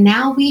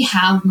 now we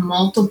have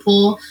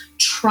multiple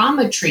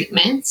trauma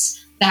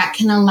treatments that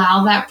can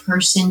allow that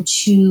person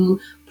to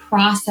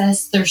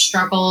process their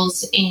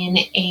struggles in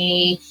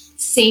a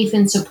safe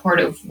and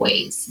supportive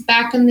ways.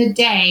 Back in the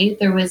day,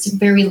 there was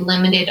very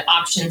limited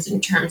options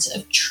in terms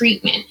of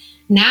treatment.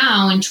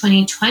 Now in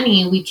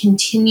 2020, we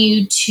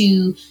continue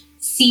to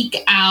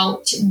seek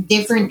out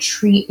different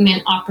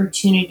treatment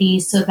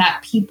opportunities so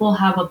that people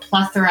have a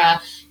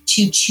plethora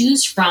to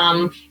choose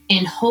from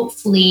and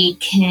hopefully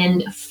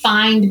can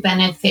find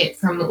benefit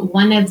from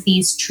one of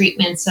these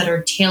treatments that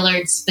are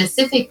tailored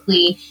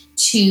specifically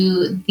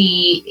to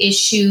the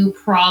issue,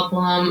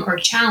 problem, or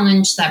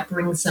challenge that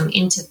brings them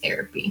into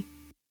therapy.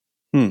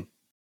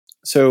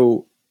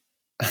 So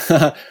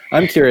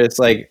I'm curious,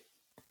 like,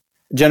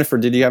 Jennifer,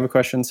 did you have a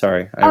question?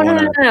 Sorry.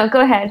 No.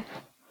 Go ahead.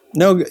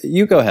 No,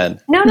 you go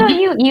ahead. No,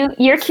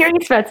 you're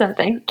curious about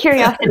something.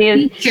 Curiosity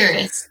is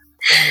curious.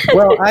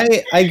 Well,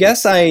 I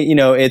guess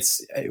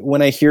it's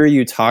when I hear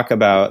you talk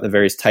about the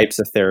various types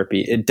of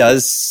therapy, it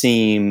does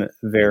seem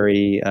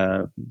very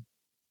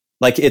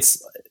like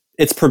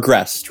it's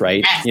progressed,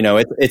 right?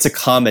 It's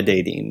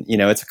accommodating.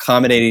 It's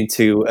accommodating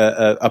to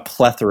a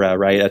plethora,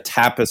 right? A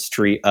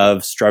tapestry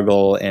of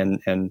struggle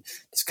and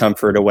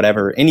discomfort or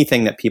whatever,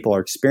 anything that people are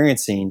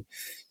experiencing.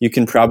 You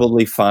can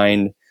probably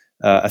find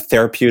a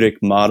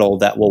therapeutic model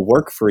that will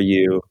work for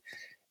you.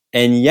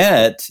 And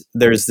yet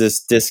there's this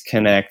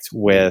disconnect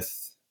with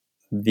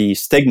the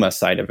stigma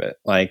side of it,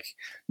 like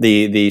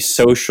the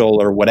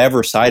social or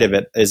whatever side of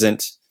it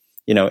isn't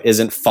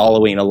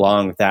following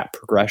along that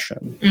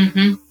progression.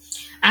 Mm-hmm.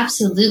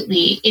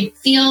 Absolutely. It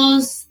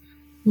feels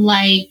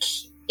like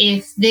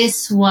if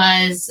this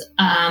was,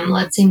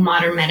 let's say,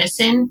 modern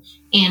medicine,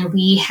 and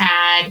we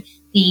had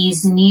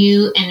these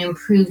new and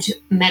improved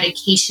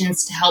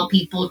medications to help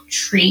people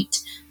treat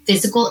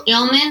physical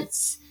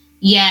ailments,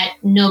 yet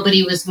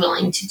nobody was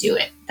willing to do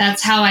it.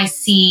 That's how I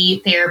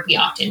see therapy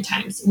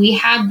oftentimes. We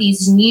have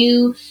these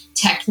new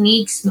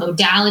techniques,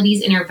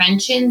 modalities,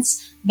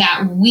 interventions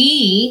that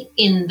we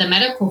in the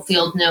medical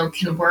field know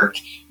can work,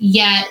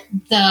 yet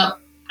the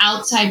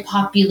outside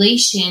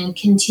population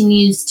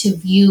continues to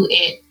view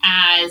it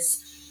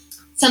as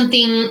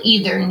something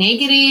either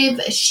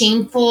negative,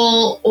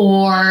 shameful,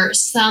 or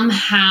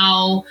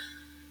somehow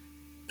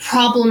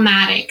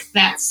problematic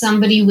that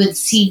somebody would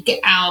seek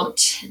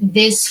out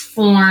this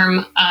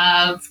form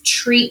of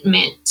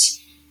treatment.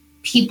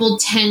 People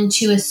tend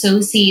to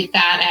associate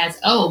that as,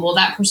 oh, well,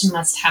 that person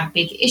must have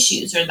big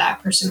issues, or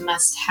that person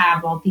must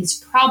have all these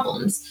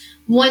problems.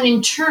 When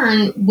in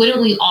turn,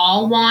 wouldn't we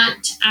all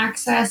want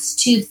access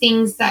to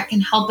things that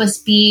can help us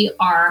be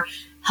our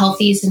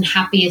healthiest and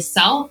happiest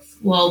self?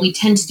 Well, we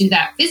tend to do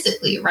that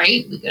physically,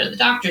 right? We go to the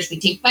doctors, we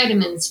take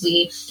vitamins,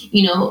 we,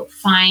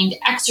 find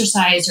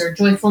exercise or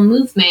joyful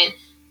movement.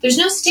 There's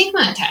no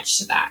stigma attached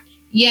to that.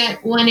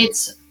 Yet when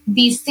it's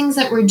these things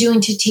that we're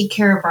doing to take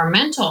care of our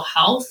mental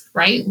health,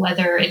 right?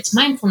 Whether it's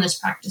mindfulness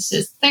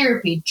practices,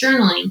 therapy,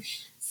 journaling,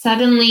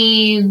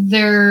 suddenly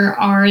there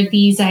are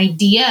these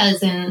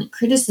ideas and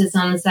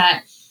criticisms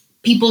that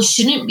people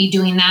shouldn't be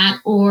doing that,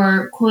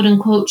 or quote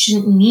unquote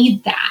shouldn't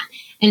need that.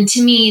 And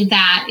to me,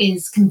 that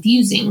is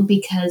confusing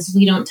because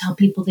we don't tell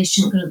people they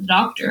shouldn't go to the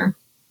doctor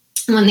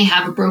when they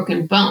have a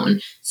broken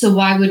bone. So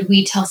why would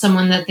we tell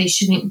someone that they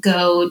shouldn't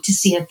go to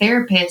see a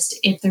therapist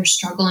if they're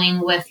struggling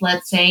with,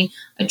 let's say,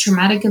 a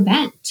traumatic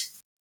event?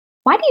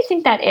 Why do you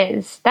think that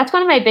is? That's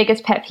one of my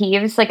biggest pet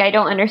peeves. Like, I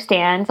don't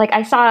understand. Like,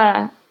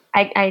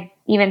 I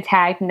even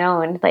tagged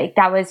Known, like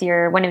that was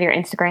one of your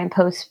Instagram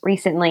posts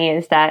recently,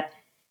 is that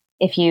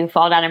if you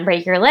fall down and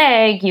break your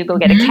leg, you go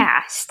get a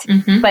cast.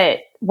 Mm-hmm. But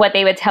what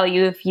they would tell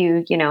you if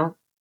you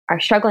are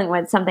struggling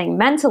with something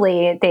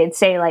mentally, they'd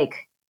say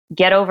like,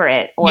 get over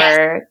it,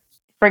 or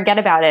forget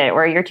about it,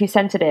 or you're too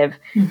sensitive.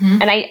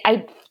 Mm-hmm. And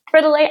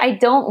I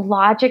don't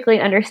logically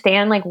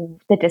understand like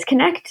the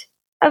disconnect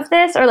of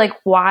this, or like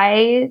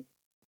why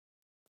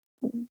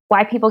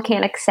people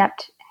can't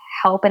accept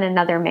help in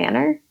another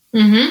manner.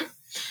 Mm-hmm.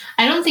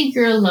 I don't think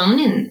you're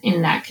alone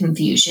in that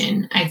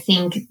confusion. I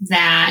think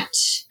that,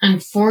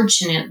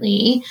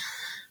 unfortunately,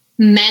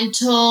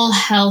 mental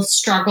health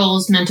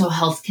struggles, mental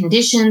health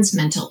conditions,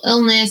 mental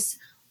illness,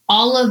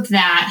 all of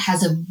that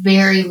has a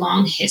very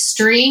long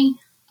history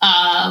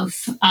of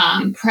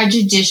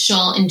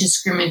prejudicial and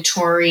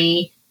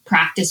discriminatory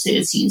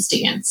practices used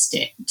against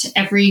it.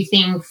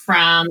 Everything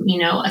from,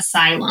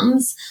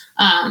 asylums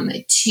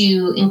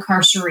to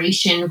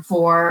incarceration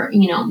for,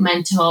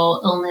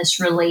 mental illness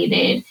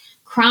related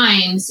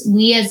crimes.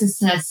 We as a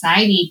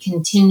society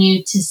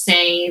continue to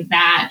say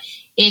that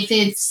if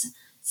it's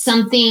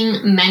something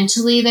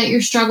mentally that you're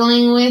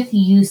struggling with,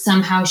 you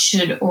somehow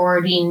should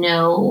already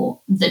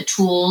know the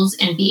tools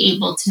and be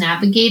able to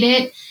navigate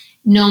it,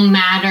 no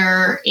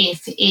matter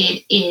if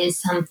it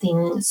is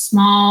something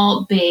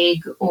small,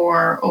 big,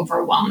 or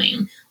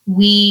overwhelming.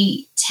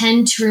 We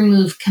tend to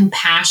remove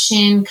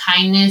compassion,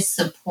 kindness,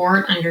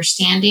 support,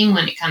 understanding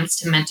when it comes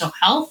to mental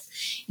health,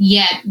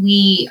 yet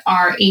we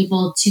are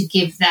able to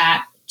give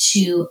that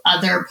to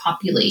other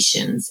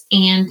populations.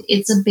 And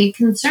it's a big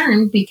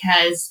concern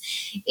because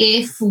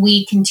if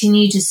we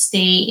continue to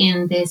stay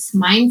in this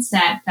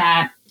mindset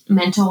that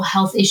mental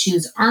health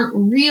issues aren't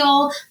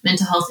real,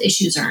 mental health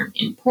issues aren't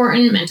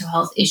important, mental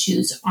health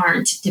issues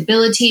aren't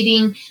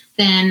debilitating,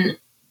 then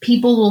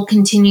people will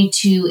continue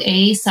to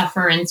A,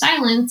 suffer in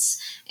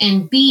silence,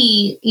 and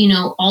B,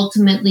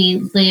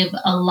 ultimately live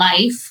a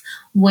life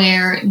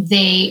where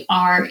they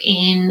are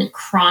in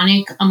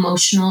chronic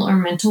emotional or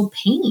mental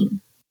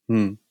pain.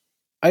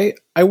 I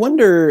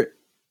wonder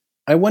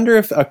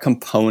if a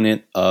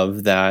component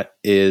of that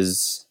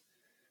is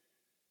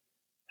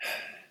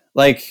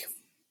like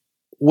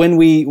when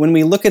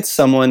we look at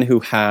someone who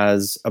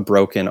has a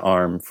broken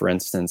arm, for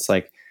instance,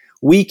 like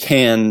we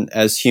can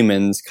as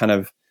humans kind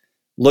of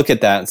look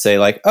at that and say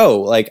like, oh,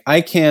 like I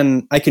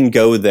can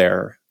go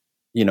there.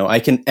 I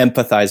can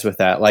empathize with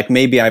that. Like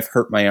maybe I've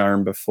hurt my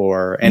arm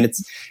before, and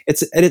it's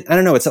I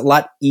don't know, it's a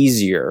lot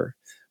easier.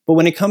 But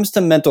when it comes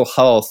to mental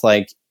health,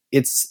 like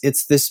it's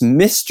this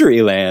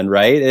mystery land,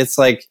 right? It's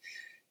like,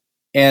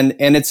 and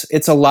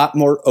it's a lot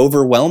more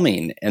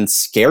overwhelming and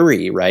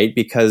scary, right?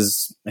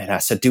 Because it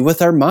has to do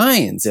with our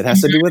minds, it has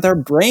to do with our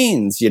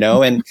brains,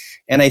 and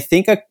I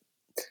think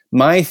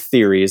my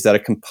theory is that a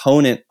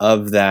component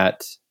of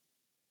that,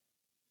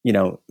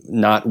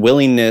 not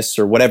willingness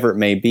or whatever it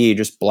may be,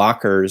 just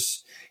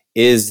blockers,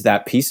 is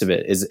that piece of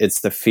it.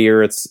 It's the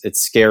fear, it's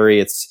scary,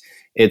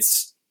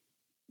 it's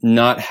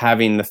not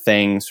having the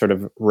thing sort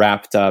of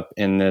wrapped up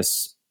in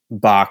this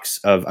box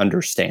of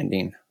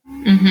understanding.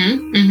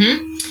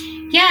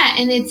 Yeah,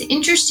 and it's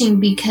interesting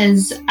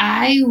because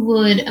I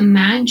would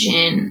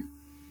imagine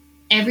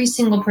every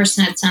single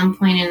person at some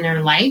point in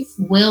their life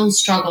will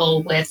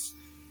struggle with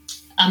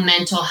a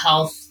mental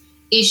health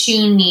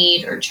issue,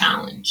 need, or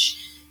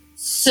challenge.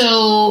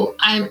 So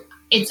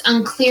it's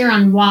unclear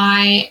on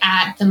why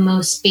at the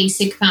most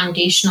basic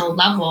foundational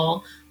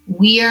level,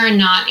 we are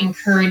not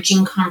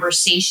encouraging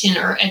conversation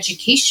or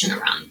education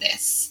around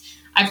this.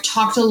 I've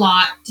talked a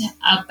lot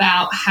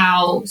about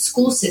how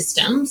school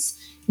systems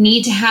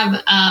need to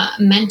have a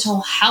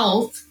mental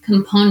health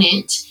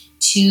component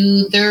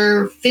to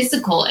their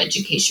physical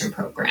education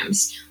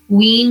programs.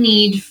 We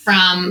need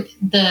from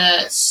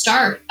the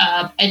start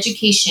of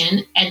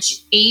education,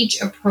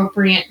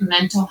 age-appropriate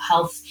mental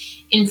health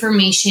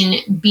information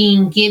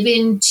being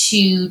given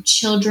to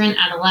children,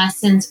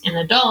 adolescents, and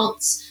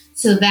adults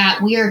so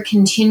that we are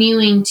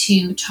continuing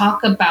to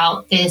talk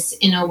about this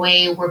in a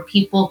way where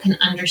people can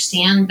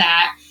understand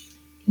that,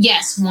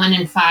 yes, 1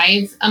 in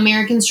 5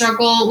 Americans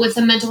struggle with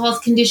a mental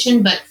health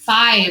condition, but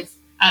 5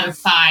 out of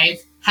 5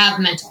 have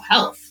mental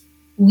health.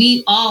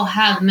 We all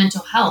have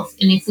mental health.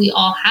 And if we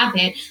all have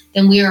it,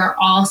 then we are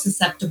all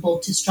susceptible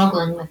to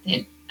struggling with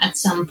it at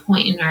some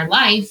point in our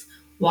life.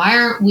 Why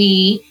aren't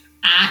we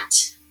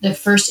at the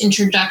first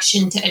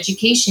introduction to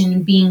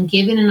education being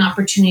given an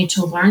opportunity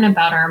to learn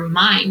about our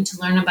mind, to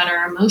learn about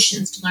our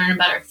emotions, to learn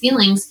about our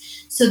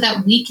feelings, so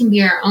that we can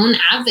be our own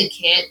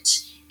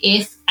advocate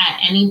if at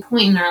any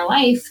point in our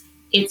life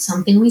it's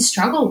something we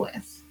struggle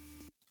with?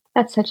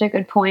 That's such a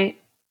good point.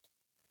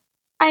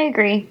 I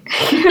agree.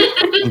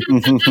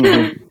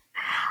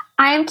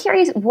 I am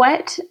curious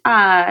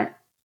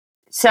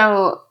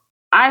so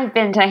I've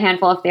been to a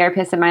handful of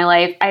therapists in my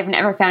life. I've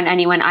never found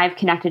anyone I've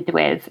connected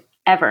with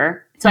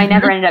ever. So I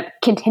never ended up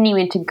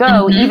continuing to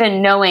go,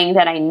 even knowing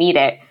that I need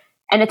it.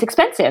 And it's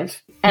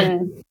expensive.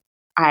 And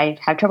I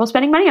have trouble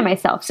spending money on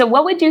myself. So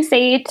what would you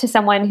say to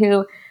someone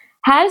who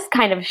has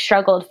kind of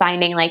struggled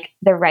finding like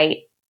the right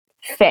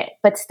fit,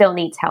 but still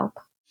needs help?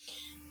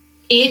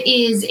 It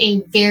is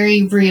a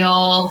very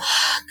real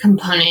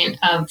component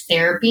of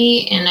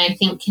therapy, and I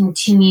think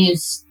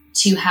continues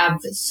to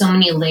have so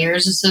many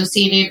layers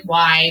associated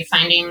why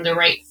finding the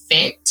right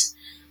fit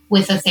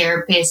with a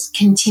therapist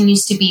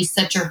continues to be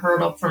such a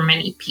hurdle for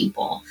many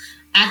people.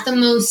 At the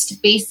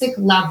most basic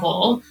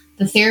level,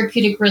 the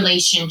therapeutic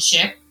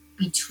relationship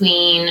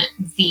between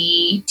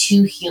the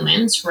two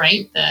humans,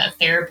 right, the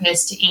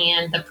therapist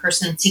and the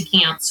person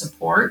seeking out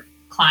support,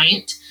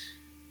 client,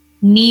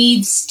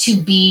 needs to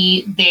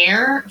be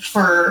there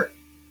for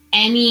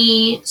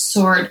any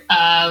sort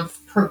of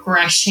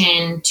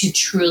progression to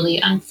truly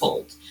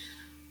unfold.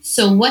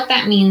 So what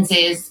that means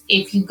is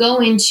if you go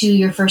into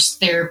your first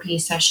therapy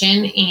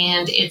session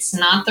and it's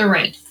not the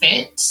right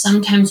fit,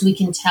 sometimes we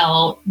can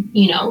tell,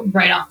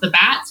 right off the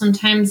bat.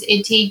 Sometimes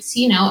it takes,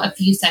 a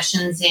few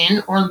sessions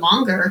in or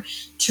longer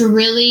to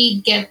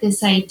really get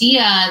this idea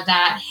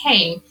that,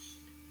 hey,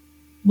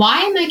 why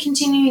am I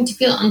continuing to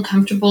feel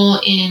uncomfortable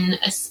in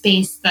a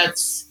space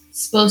that's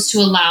supposed to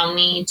allow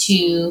me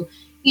to,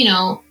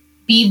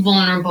 be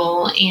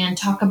vulnerable and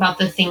talk about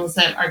the things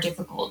that are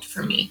difficult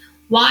for me?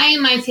 Why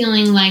am I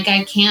feeling like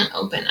I can't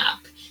open up?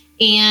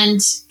 And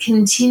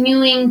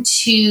continuing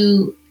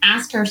to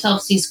ask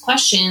ourselves these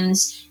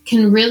questions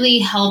can really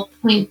help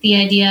point the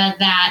idea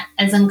that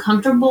as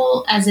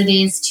uncomfortable as it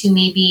is to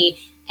maybe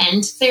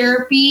end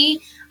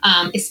therapy,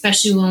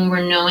 especially when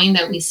we're knowing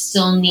that we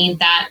still need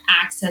that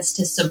access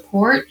to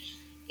support.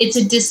 It's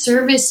a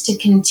disservice to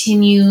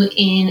continue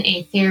in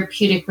a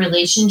therapeutic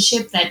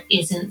relationship that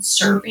isn't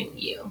serving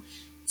you.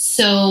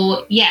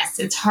 So yes,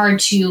 it's hard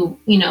to,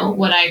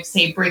 what I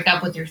say, break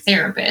up with your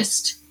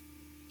therapist.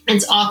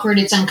 It's awkward.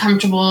 It's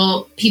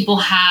uncomfortable. People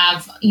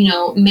have,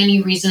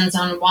 many reasons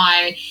on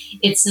why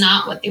it's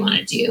not what they want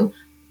to do.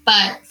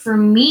 But for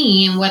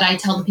me, and what I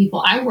tell the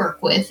people I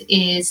work with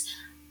is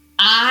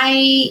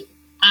I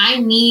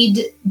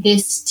need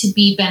this to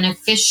be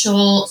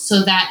beneficial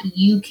so that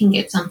you can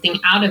get something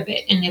out of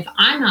it. And if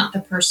I'm not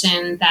the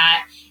person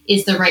that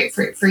is the right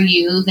fit for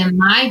you, then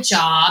my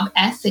job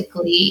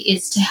ethically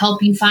is to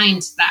help you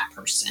find that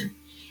person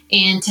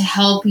and to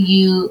help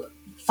you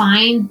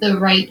find the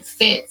right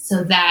fit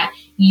so that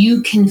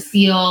you can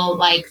feel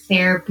like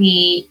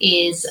therapy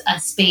is a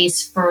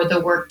space for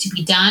the work to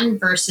be done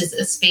versus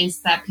a space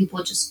that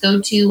people just go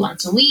to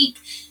once a week,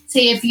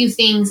 say a few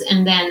things,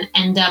 and then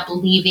end up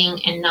leaving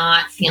and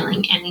not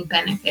feeling any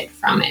benefit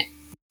from it.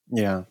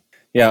 Yeah.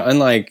 Yeah.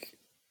 Unlike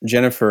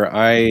Jennifer,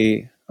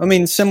 I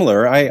mean,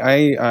 similar.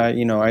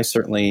 I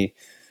certainly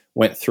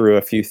went through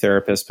a few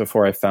therapists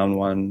before I found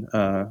one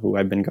who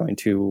I've been going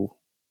to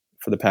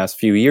for the past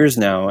few years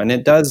now. And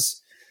it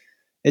does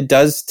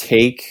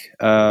take,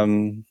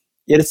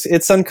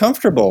 it's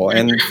uncomfortable.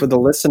 And for the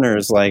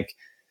listeners, like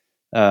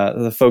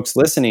the folks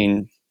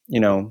listening,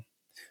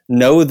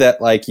 know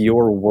that like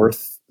you're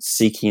worth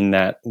seeking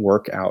that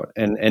work out,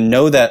 and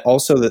know that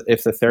also that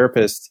if the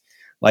therapist,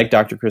 like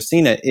Dr.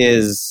 Christina,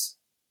 is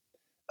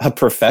a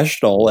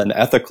professional and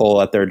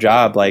ethical at their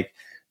job, like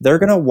they're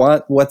going to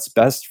want what's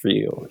best for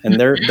you, and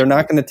they're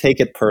not going to take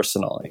it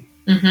personally.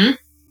 Mm-hmm.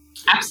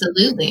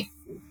 Absolutely.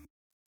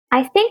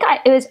 I think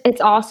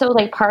it's also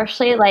like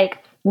partially like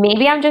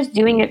maybe I'm just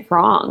doing it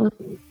wrong.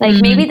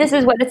 Like maybe this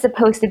is what it's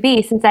supposed to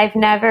be, since I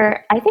think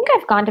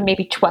I've gone to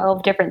maybe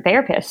 12 different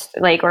therapists,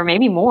 like, or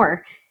maybe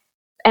more.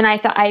 And I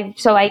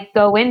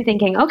go in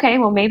thinking, okay,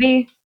 well,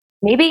 maybe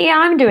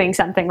I'm doing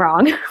something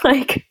wrong.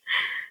 Like,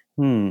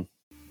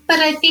 But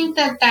I think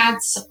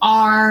that's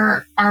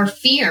our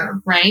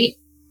fear, right?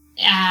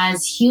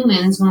 As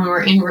humans, when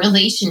we're in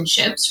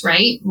relationships,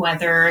 right?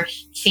 Whether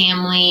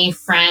family,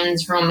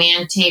 friends,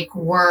 romantic,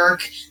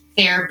 work,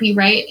 therapy,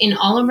 right? In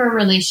all of our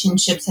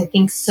relationships, I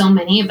think so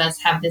many of us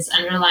have this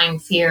underlying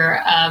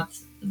fear of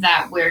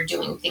that we're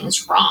doing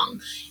things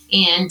wrong.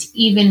 And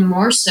even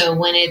more so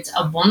when it's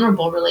a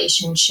vulnerable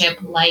relationship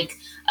like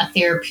a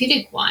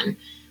therapeutic one.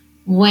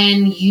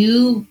 When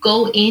you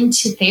go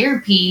into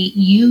therapy,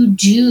 you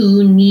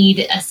do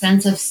need a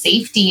sense of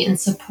safety and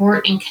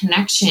support and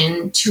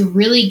connection to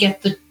really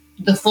get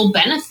the full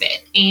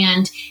benefit.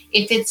 And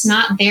if it's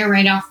not there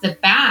right off the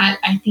bat,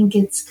 I think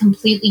it's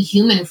completely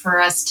human for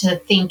us to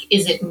think,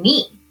 is it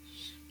me?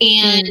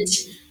 And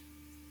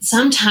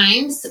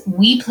sometimes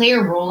we play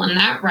a role in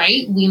that,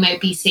 right? We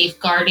might be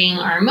safeguarding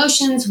our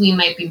emotions. We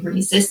might be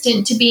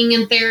resistant to being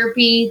in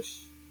therapy,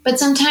 but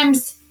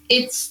sometimes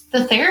it's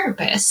the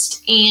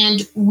therapist,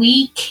 and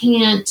we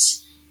can't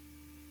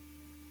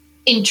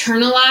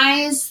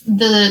internalize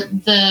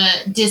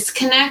the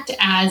disconnect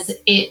as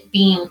it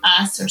being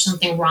us or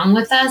something wrong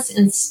with us.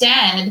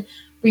 Instead,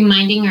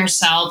 reminding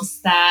ourselves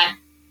that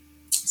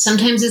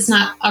sometimes it's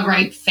not a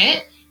right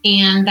fit,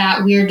 and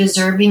that we're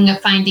deserving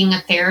of finding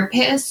a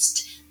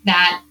therapist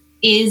that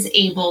is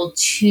able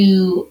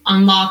to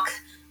unlock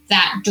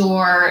that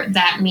door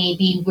that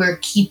maybe we're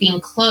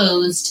keeping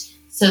closed,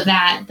 so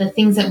that the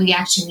things that we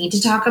actually need to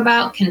talk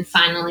about can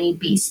finally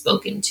be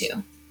spoken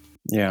to.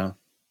 Yeah.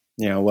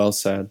 Yeah. Well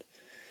said.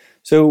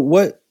 So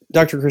what,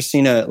 Dr.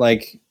 Christina,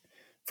 like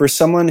for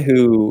someone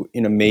who,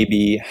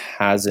 maybe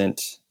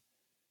hasn't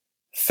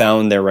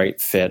found their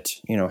right fit,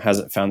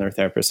 hasn't found their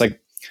therapist,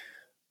 like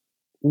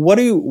what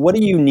do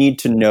you need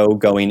to know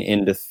going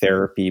into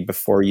therapy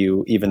before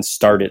you even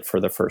start it for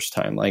the first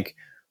time? Like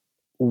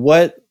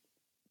what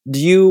do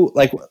you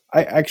like?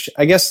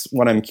 I guess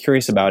what I'm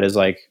curious about is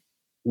like,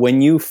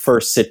 when you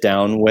first sit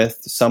down with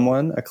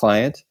someone, a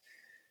client,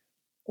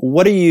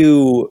 what are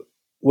you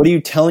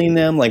telling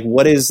them? Like,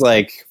 what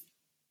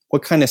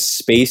kind of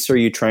space are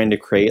you trying to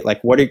create?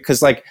 Like,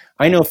 because like,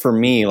 I know for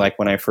me, like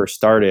when I first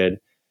started,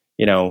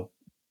 and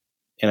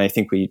I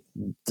think we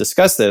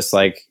discussed this,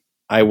 like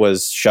I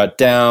was shut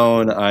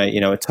down.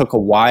 It took a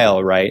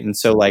while. Right. And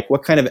so like,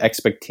 what kind of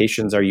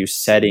expectations are you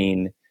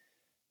setting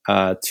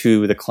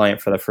to the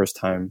client for the first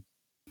time?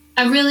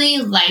 I really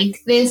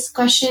like this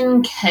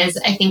question because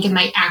I think it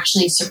might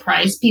actually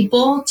surprise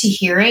people to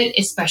hear it,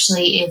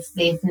 especially if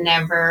they've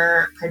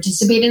never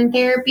participated in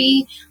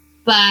therapy.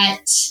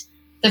 But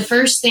the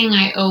first thing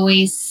I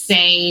always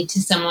say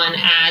to someone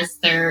as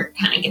they're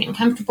kind of getting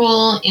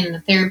comfortable in the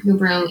therapy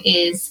room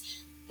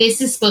is, this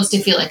is supposed to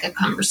feel like a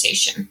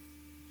conversation.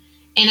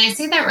 And I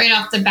say that right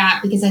off the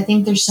bat because I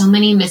think there's so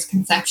many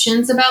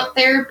misconceptions about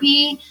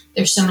therapy.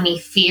 There's so many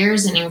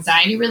fears and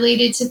anxiety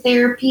related to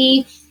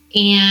therapy.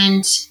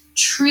 And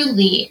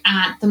truly,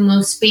 at the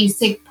most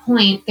basic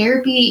point,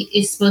 therapy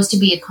is supposed to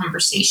be a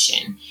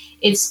conversation.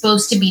 It's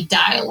supposed to be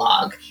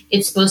dialogue.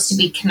 It's supposed to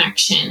be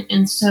connection.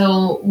 And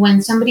so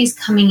when somebody's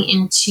coming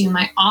into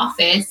my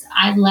office,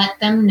 I let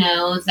them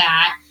know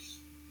that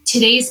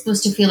today is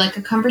supposed to feel like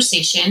a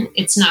conversation.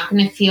 It's not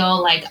going to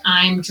feel like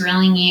I'm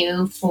drilling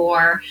you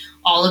for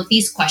all of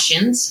these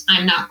questions.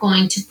 I'm not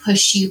going to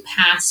push you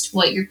past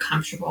what you're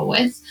comfortable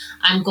with.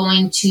 I'm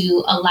going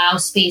to allow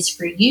space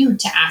for you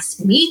to ask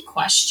me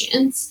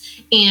questions,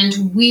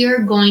 and we're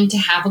going to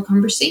have a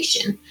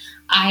conversation.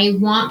 I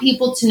want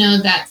people to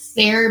know that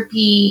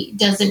therapy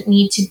doesn't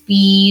need to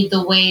be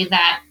the way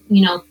that,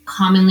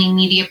 commonly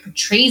media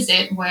portrays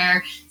it,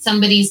 where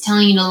somebody's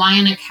telling you to lie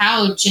on a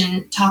couch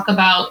and talk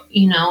about,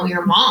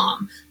 your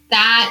mom.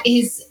 That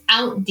is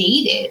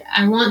outdated.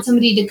 I want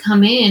somebody to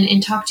come in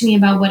and talk to me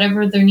about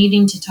whatever they're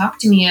needing to talk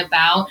to me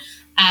about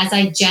as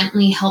I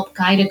gently help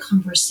guide a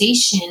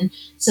conversation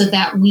so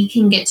that we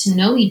can get to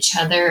know each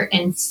other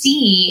and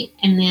see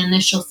in the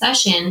initial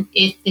session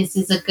if this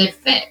is a good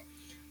fit.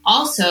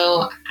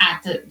 Also,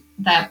 at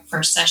that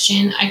first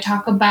session, I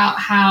talk about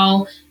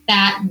how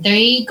that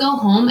they go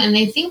home and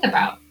they think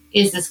about,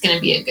 is this going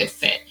to be a good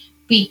fit?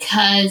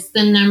 Because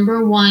the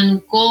number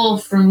one goal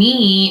for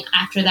me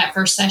after that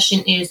first session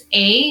is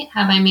A,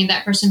 have I made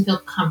that person feel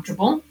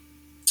comfortable,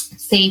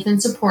 safe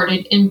and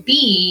supported? And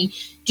B,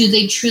 do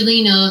they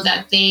truly know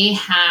that they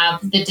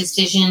have the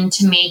decision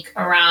to make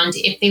around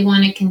if they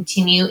want to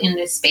continue in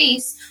this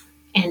space?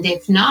 And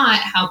if not,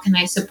 how can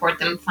I support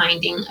them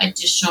finding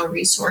additional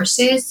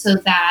resources so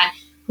that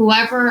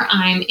whoever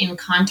I'm in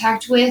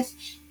contact with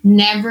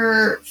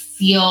never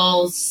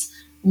feels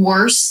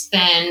worse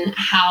than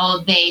how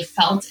they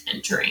felt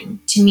entering?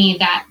 To me,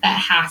 that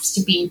has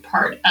to be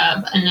part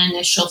of an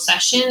initial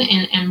session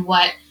and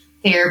what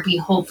therapy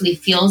hopefully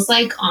feels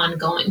like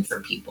ongoing for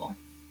people.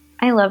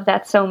 I love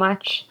that so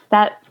much.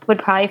 That would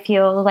probably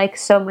feel like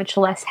so much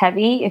less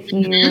heavy if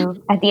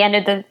you, at the end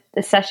of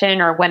the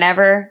session or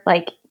whenever,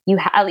 like you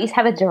at least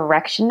have a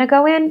direction to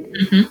go in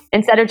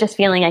instead of just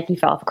feeling like you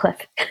fell off a cliff.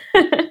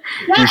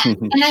 Yeah,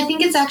 and I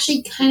think it's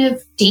actually kind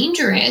of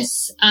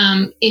dangerous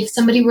if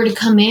somebody were to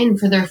come in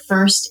for their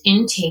first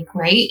intake,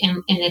 right?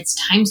 And it's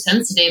time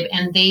sensitive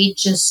and they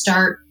just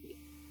start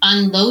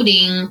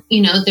unloading,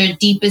 their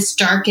deepest,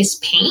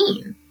 darkest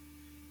pain.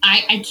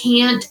 I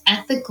can't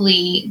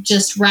ethically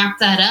just wrap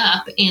that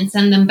up and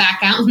send them back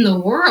out in the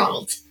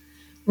world,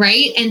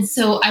 right? And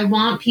so I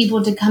want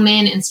people to come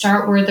in and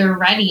start where they're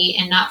ready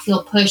and not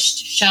feel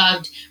pushed,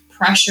 shoved,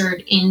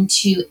 pressured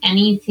into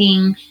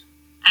anything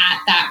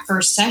at that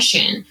first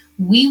session.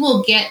 We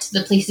will get to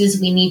the places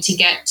we need to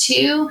get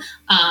to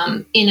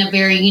in a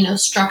very,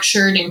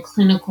 structured and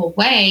clinical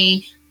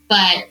way.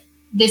 But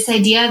this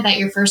idea that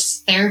your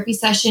first therapy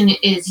session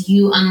is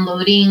you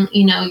unloading,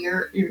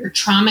 your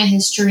trauma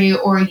history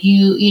or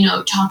you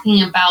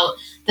talking about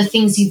the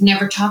things you've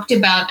never talked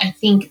about, I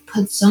think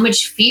puts so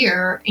much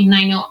fear. And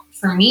I know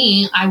for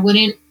me, I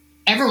wouldn't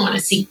ever want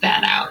to seek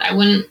that out. I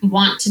wouldn't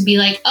want to be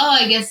like, oh,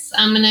 I guess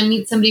I'm going to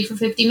meet somebody for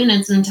 50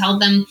 minutes and tell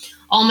them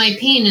all my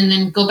pain and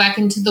then go back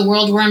into the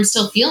world where I'm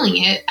still feeling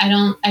it. I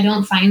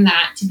don't find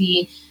that to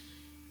be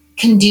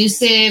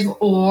conducive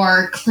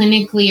or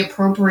clinically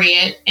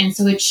appropriate. And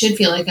so it should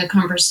feel like a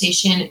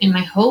conversation. And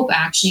my hope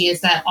actually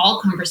is that all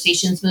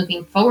conversations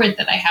moving forward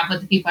that I have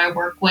with the people I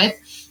work with,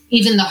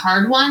 even the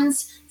hard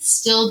ones,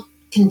 still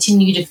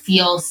continue to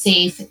feel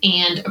safe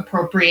and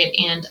appropriate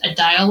and a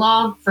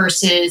dialogue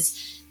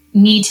versus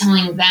me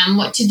telling them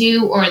what to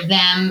do or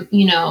them,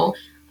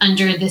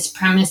 under this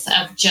premise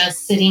of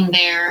just sitting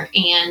there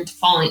and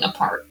falling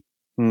apart.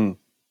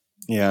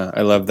 Yeah,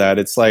 I love that.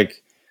 It's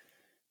like,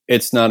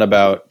 it's not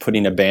about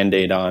putting a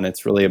Band-Aid on.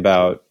 It's really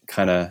about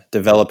kind of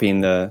developing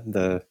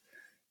the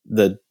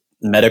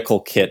medical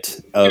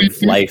kit of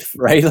life,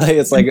 right? Like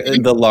it's like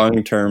the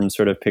long-term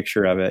sort of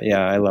picture of it.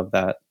 Yeah, I love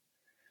that.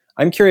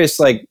 I'm curious,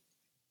 like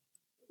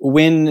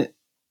when,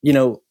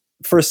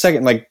 for a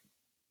second, like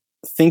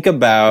think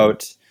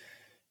about,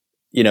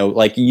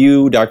 like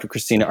you, Dr.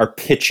 Christina, are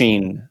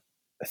pitching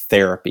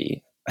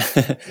therapy.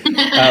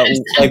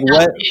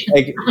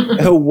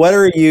 What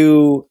are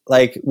you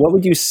like? What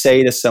would you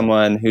say to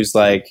someone who's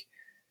like,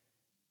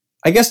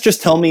 I guess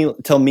just tell me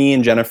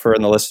and Jennifer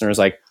and the listeners,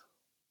 like,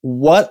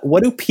 what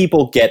do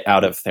people get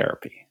out of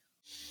therapy?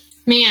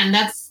 Man,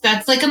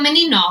 that's like a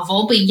mini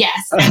novel, but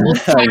yes, I will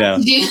try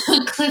to do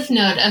a cliff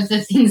note of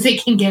the things they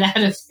can get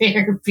out of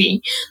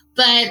therapy.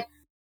 But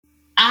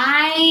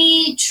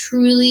I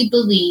truly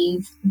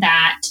believe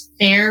that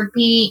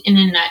therapy in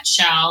a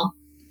nutshell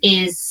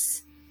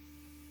is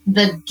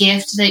the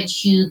gift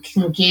that you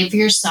can give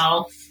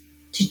yourself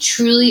to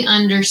truly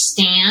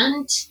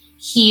understand,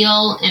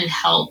 heal, and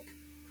help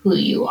who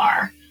you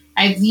are.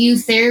 I view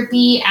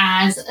therapy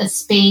as a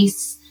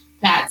space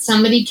that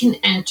somebody can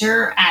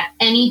enter at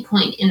any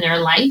point in their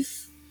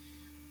life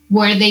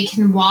where they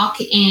can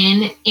walk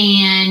in,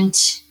 and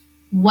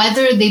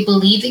whether they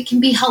believe it can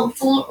be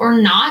helpful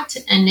or not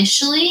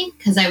initially,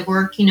 because I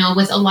work,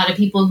 with a lot of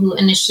people who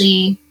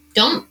initially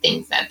don't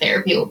think that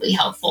therapy will be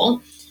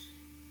helpful,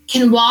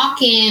 can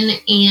walk in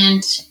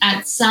and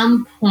at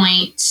some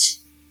point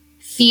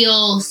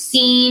feel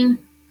seen,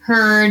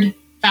 heard,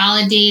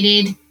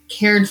 validated,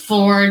 cared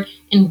for,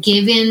 and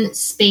given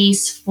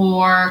space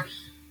for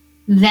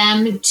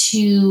them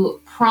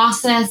to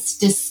process,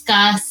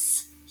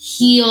 discuss,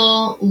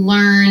 heal,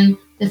 learn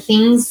the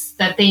things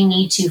that they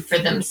need to for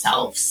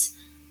themselves.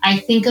 I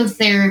think of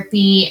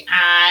therapy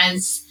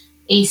as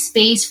a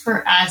space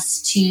for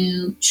us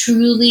to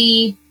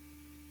truly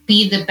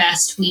be the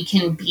best we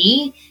can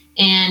be.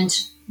 And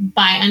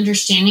by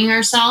understanding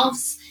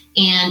ourselves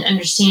and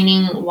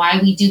understanding why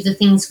we do the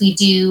things we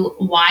do,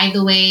 why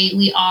the way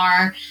we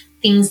are,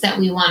 things that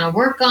we want to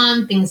work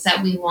on, things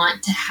that we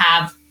want to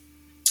have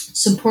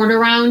support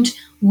around,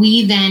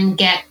 we then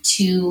get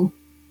to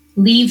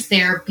leave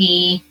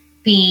therapy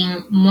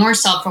being more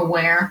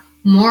self-aware,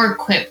 more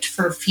equipped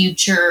for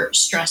future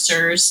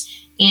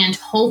stressors, and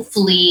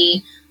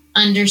hopefully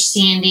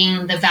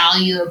understanding the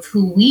value of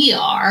who we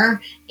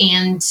are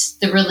and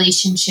the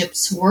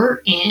relationships we're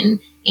in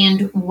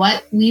and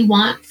what we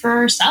want for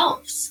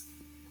ourselves.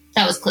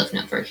 That was Cliff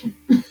Note version.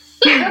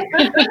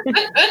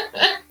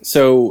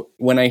 So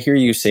when I hear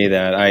you say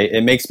that,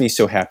 it makes me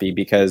so happy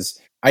because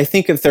I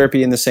think of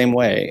therapy in the same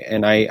way.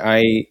 And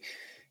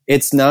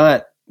it's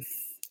not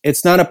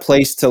a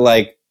place to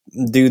like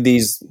do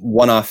these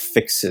one-off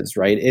fixes,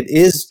 right? It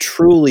is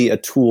truly a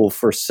tool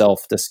for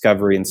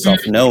self-discovery and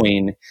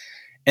self-knowing.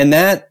 And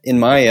that, in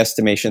my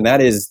estimation,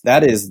 that is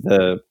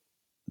the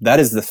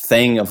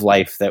thing of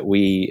life that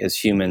we as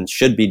humans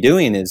should be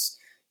doing, is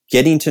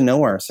getting to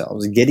know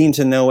ourselves, getting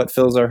to know what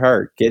fills our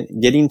heart,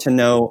 getting to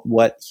know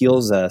what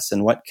heals us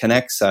and what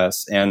connects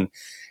us. And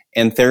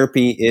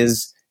therapy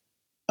is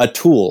a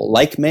tool,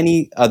 like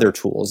many other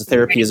tools.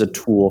 Therapy is a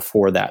tool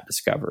for that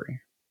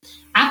discovery.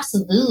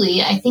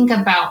 Absolutely. I think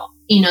about,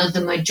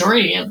 the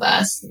majority of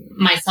us,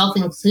 myself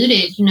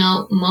included,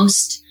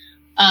 most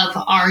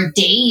of our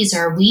days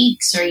or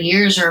weeks or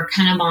years are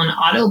kind of on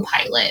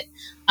autopilot,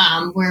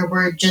 where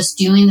we're just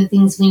doing the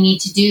things we need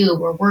to do.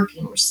 We're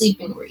working, we're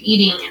sleeping, we're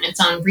eating, and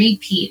it's on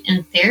repeat.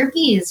 And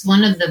therapy is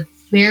one of the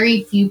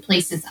very few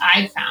places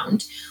I've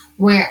found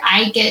where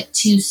I get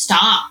to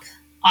stop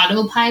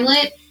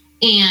autopilot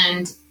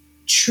and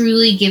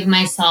truly give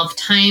myself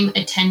time,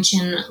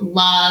 attention,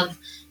 love,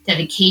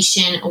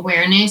 dedication,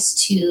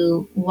 awareness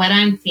to what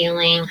I'm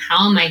feeling,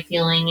 how am I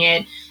feeling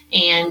it,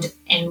 and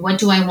what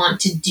do I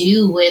want to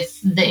do with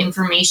the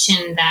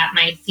information that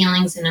my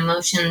feelings and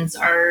emotions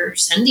are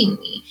sending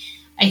me.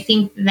 I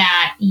think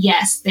that,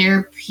 yes,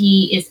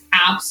 therapy is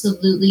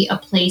absolutely a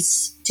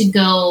place to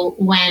go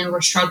when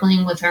we're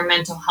struggling with our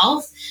mental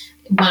health,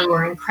 when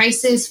we're in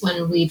crisis,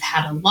 when we've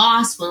had a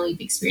loss, when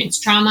we've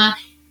experienced trauma.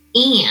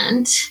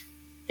 And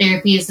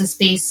therapy is a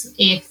space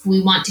if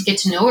we want to get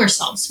to know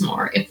ourselves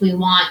more, if we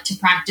want to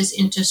practice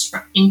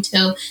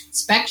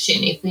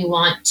introspection, if we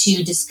want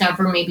to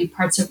discover maybe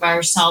parts of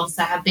ourselves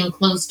that have been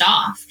closed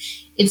off.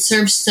 It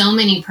serves so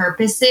many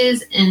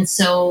purposes. And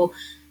so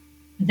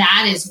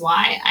that is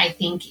why I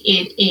think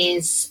it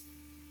is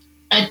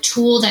a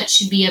tool that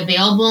should be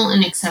available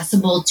and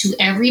accessible to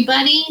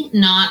everybody,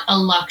 not a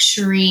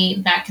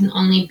luxury that can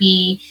only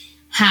be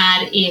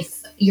had if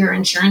your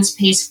insurance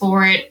pays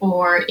for it,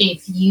 or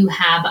if you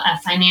have a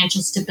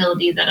financial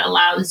stability that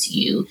allows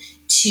you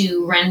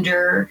to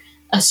render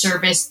a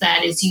service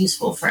that is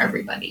useful for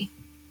everybody.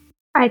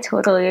 I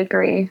totally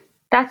agree.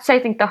 That's,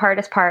 I think, the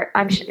hardest part.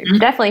 I'm sure,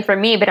 definitely for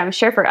me, but I'm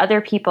sure for other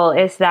people,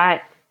 is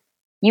that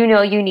you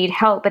need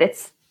help, but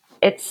it's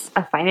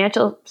a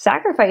financial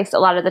sacrifice a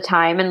lot of the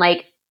time. And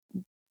like,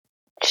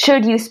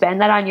 should you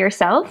spend that on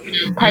yourself?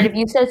 Mm-hmm. Part of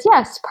you says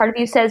yes. Part of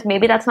you says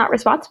maybe that's not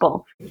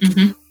responsible.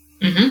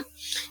 Mm-hmm. Mm-hmm.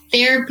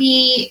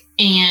 Therapy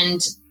and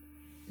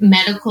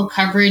medical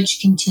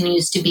coverage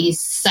continues to be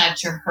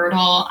such a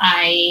hurdle.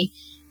 I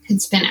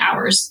could spend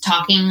hours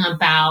talking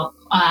about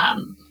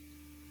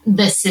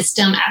the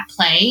system at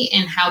play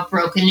and how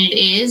broken it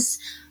is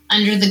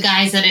under the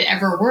guise that it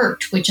ever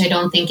worked, which I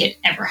don't think it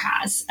ever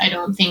has. I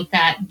don't think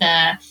that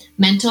the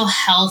mental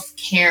health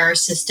care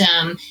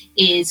system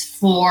is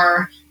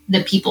for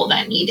the people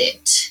that need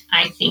it.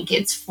 I think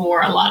it's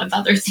for a lot of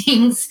other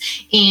things.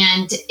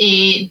 And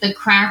the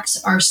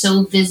cracks are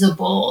so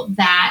visible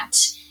that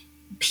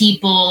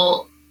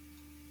people,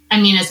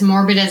 as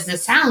morbid as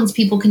this sounds,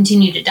 people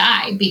continue to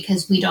die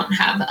because we don't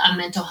have a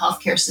mental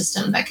health care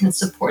system that can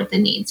support the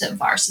needs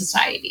of our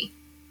society.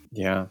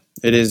 Yeah,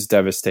 it is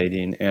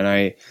devastating. And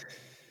I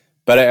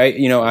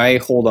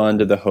hold on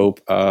to the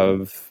hope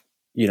of,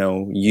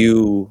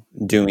 you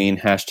doing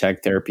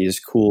 #therapy is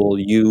cool.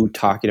 You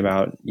talking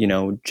about,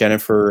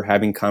 Jennifer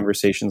having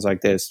conversations like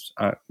this,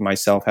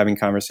 myself having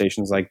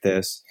conversations like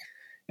this,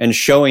 and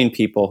showing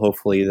people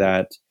hopefully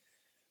that,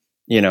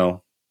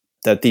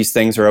 that these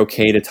things are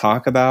okay to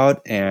talk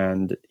about,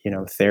 and,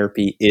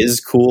 therapy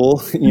is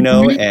cool,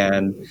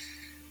 and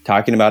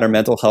talking about our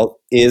mental health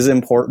is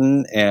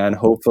important. And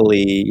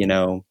hopefully,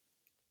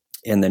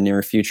 in the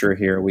near future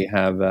here, we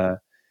have, an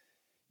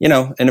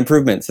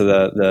improvement to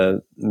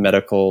the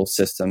medical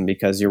system,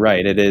 because you're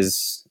right, it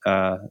is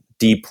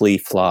deeply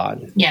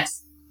flawed.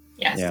 Yes.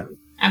 Yeah.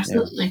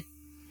 Absolutely. Yeah.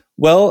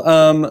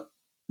 Well,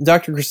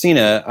 Dr.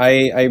 Christina,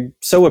 I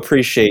so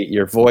appreciate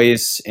your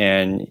voice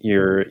and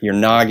your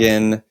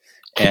noggin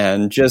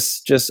and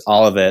just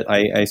all of it.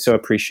 I so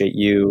appreciate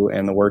you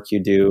and the work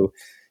you do.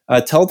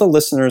 Tell the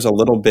listeners a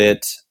little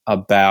bit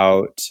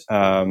about,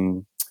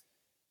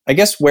 I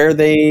guess, where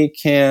they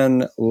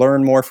can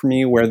learn more from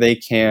you, where they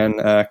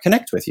can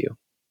connect with you.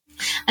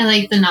 I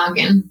like the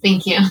noggin.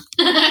 Thank you.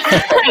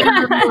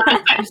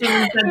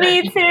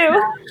 Me too.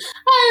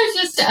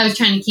 I was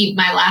trying to keep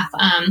my laugh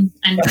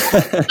under,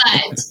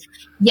 but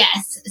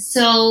yes.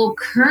 So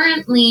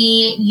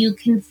currently, you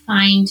can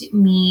find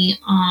me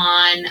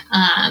on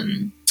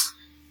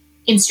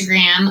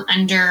Instagram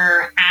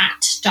under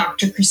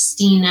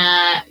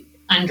 @DrChristina_.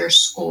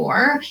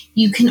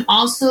 You can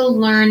also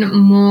learn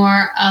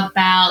more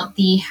about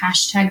the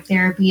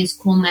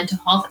 #TherapyIsCool mental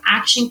health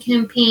action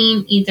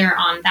campaign either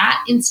on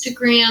that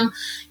Instagram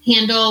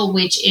handle,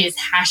 which is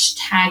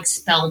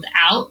 #spelled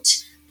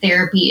out,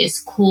 therapy is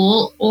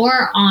cool,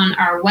 or on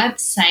our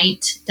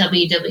website,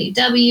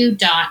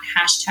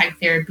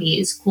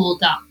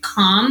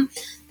 www.therapyiscool.com.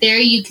 There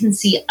you can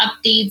see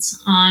updates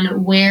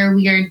on where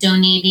we are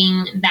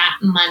donating that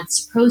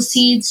month's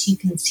proceeds. You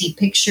can see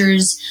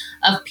pictures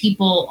of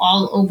people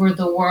all over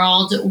the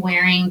world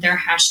wearing their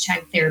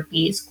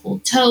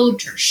 #TherapyIsCool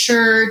tote or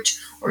shirt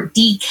or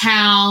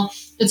decal.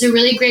 It's a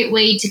really great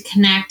way to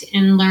connect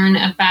and learn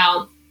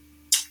about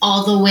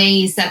all the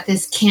ways that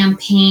this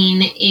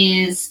campaign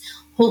is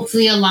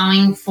hopefully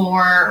allowing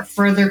for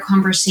further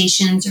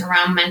conversations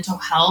around mental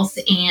health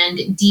and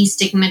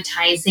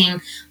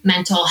destigmatizing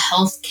mental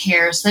health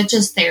care, such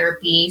as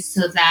therapy,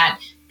 so that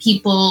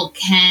people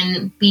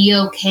can be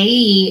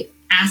okay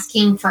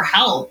asking for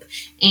help,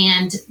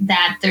 and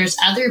that there's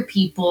other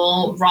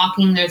people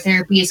rocking their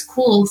therapy is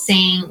cool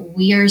saying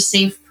we are a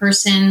safe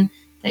person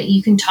that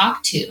you can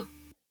talk to.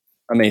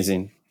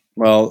 Amazing.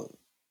 Well,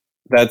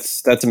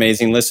 that's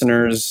amazing.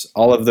 Listeners,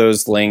 all of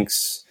those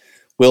links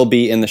will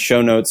be in the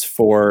show notes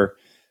for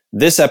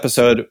this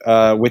episode,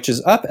 which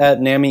is up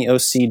at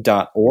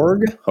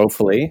namioc.org.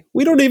 Hopefully.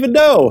 We don't even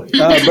know,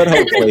 but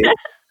hopefully.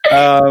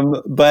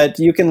 But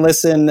you can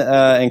listen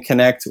and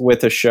connect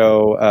with the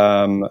show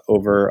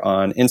over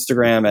on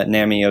Instagram at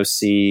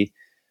namioc,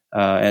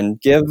 and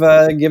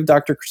give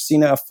Dr.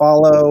 Christina a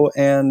follow.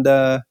 And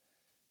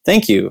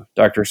thank you,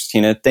 Dr.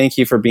 Christina. Thank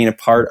you for being a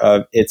part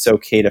of It's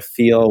Okay to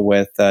Feel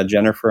with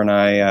Jennifer and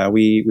I.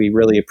 We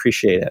really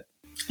appreciate it.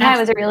 Yeah,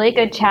 it was a really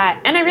good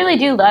chat. And I really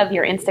do love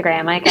your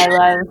Instagram. Like,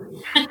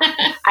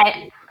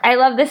 I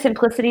love the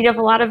simplicity of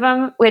a lot of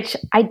them, which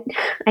I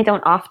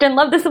don't often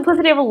love the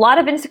simplicity of a lot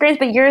of Instagrams,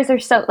 but yours are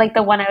so, like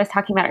the one I was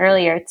talking about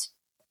earlier. It's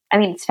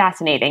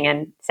fascinating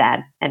and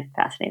sad and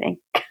fascinating.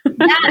 Yeah,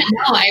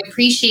 no, I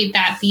appreciate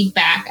that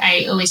feedback.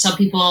 I always tell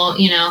people,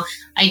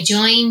 I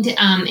joined in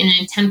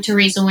an attempt to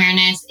raise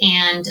awareness,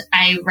 and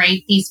I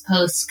write these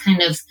posts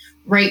kind of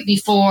right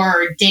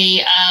before or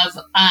day of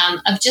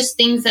just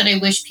things that I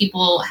wish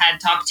people had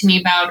talked to me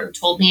about or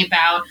told me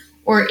about,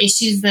 or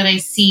issues that I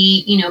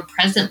see,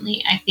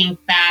 presently. I think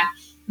that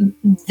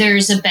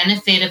there's a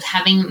benefit of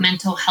having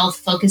mental health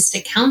focused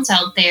accounts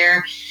out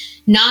there,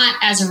 not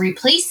as a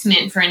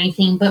replacement for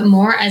anything, but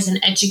more as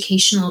an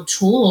educational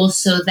tool,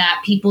 so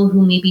that people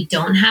who maybe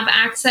don't have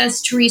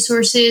access to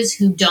resources,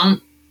 who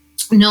don't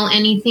know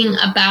anything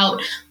about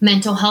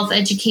mental health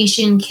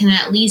education, can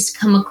at least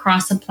come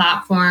across a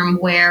platform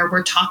where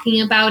we're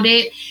talking about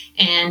it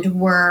and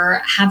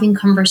we're having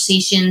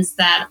conversations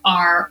that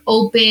are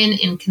open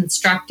and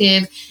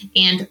constructive.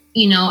 And,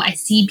 I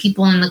see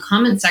people in the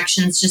comment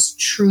sections just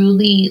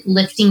truly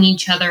lifting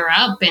each other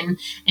up and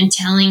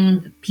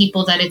telling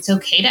people that it's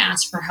okay to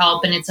ask for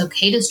help, and it's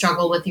okay to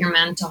struggle with your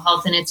mental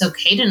health, and it's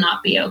okay to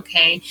not be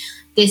okay.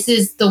 This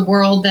is the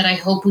world that I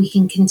hope we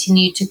can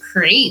continue to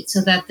create,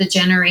 so that the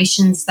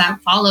generations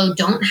that follow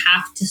don't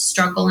have to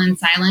struggle in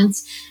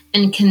silence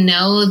and can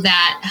know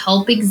that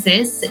help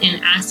exists, and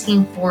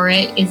asking for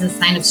it is a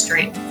sign of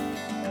strength.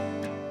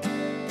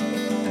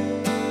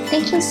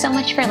 Thank you so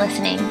much for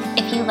listening.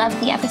 If you loved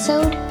the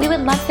episode, we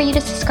would love for you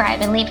to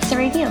subscribe and leave us a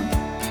review.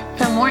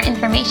 For more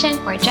information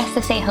or just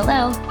to say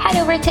hello, head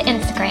over to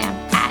Instagram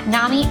at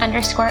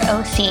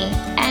 @Nami_OC,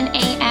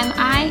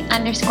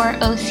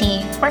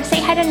 NAMI_OC, or say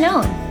hi to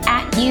Known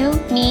at You,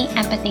 Me,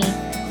 Empathy,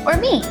 or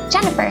me,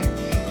 Jennifer,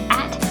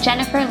 at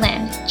Jennifer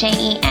Lynn,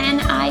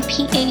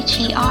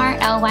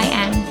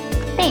 JENIPHERLYN.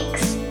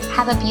 Thanks.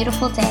 Have a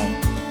beautiful day.